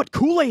 But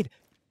Kool-Aid,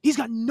 he's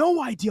got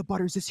no idea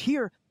Butters is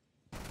here.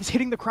 He's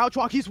hitting the crouch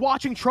walk. He's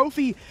watching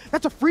Trophy.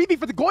 That's a freebie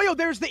for the Goyo.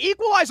 There's the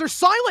equalizer.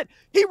 Silent.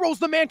 He rolls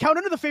the man count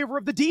into the favor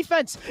of the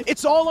defense.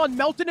 It's all on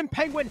Melton and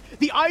Penguin.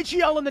 The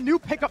IGL and the new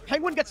pickup.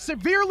 Penguin gets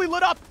severely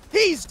lit up.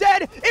 He's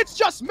dead. It's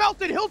just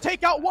Melton. He'll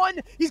take out one.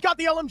 He's got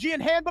the LMG in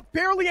hand, but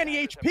barely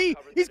any HP.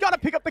 He's got to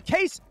pick up the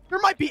case. There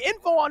might be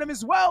info on him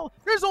as well.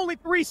 There's only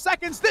 3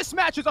 seconds. This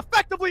match is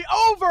effectively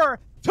over.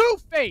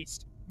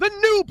 2Faced, the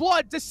new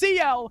blood to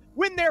CL,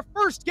 win their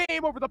first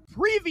game over the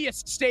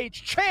previous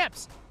stage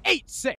champs, 8-6.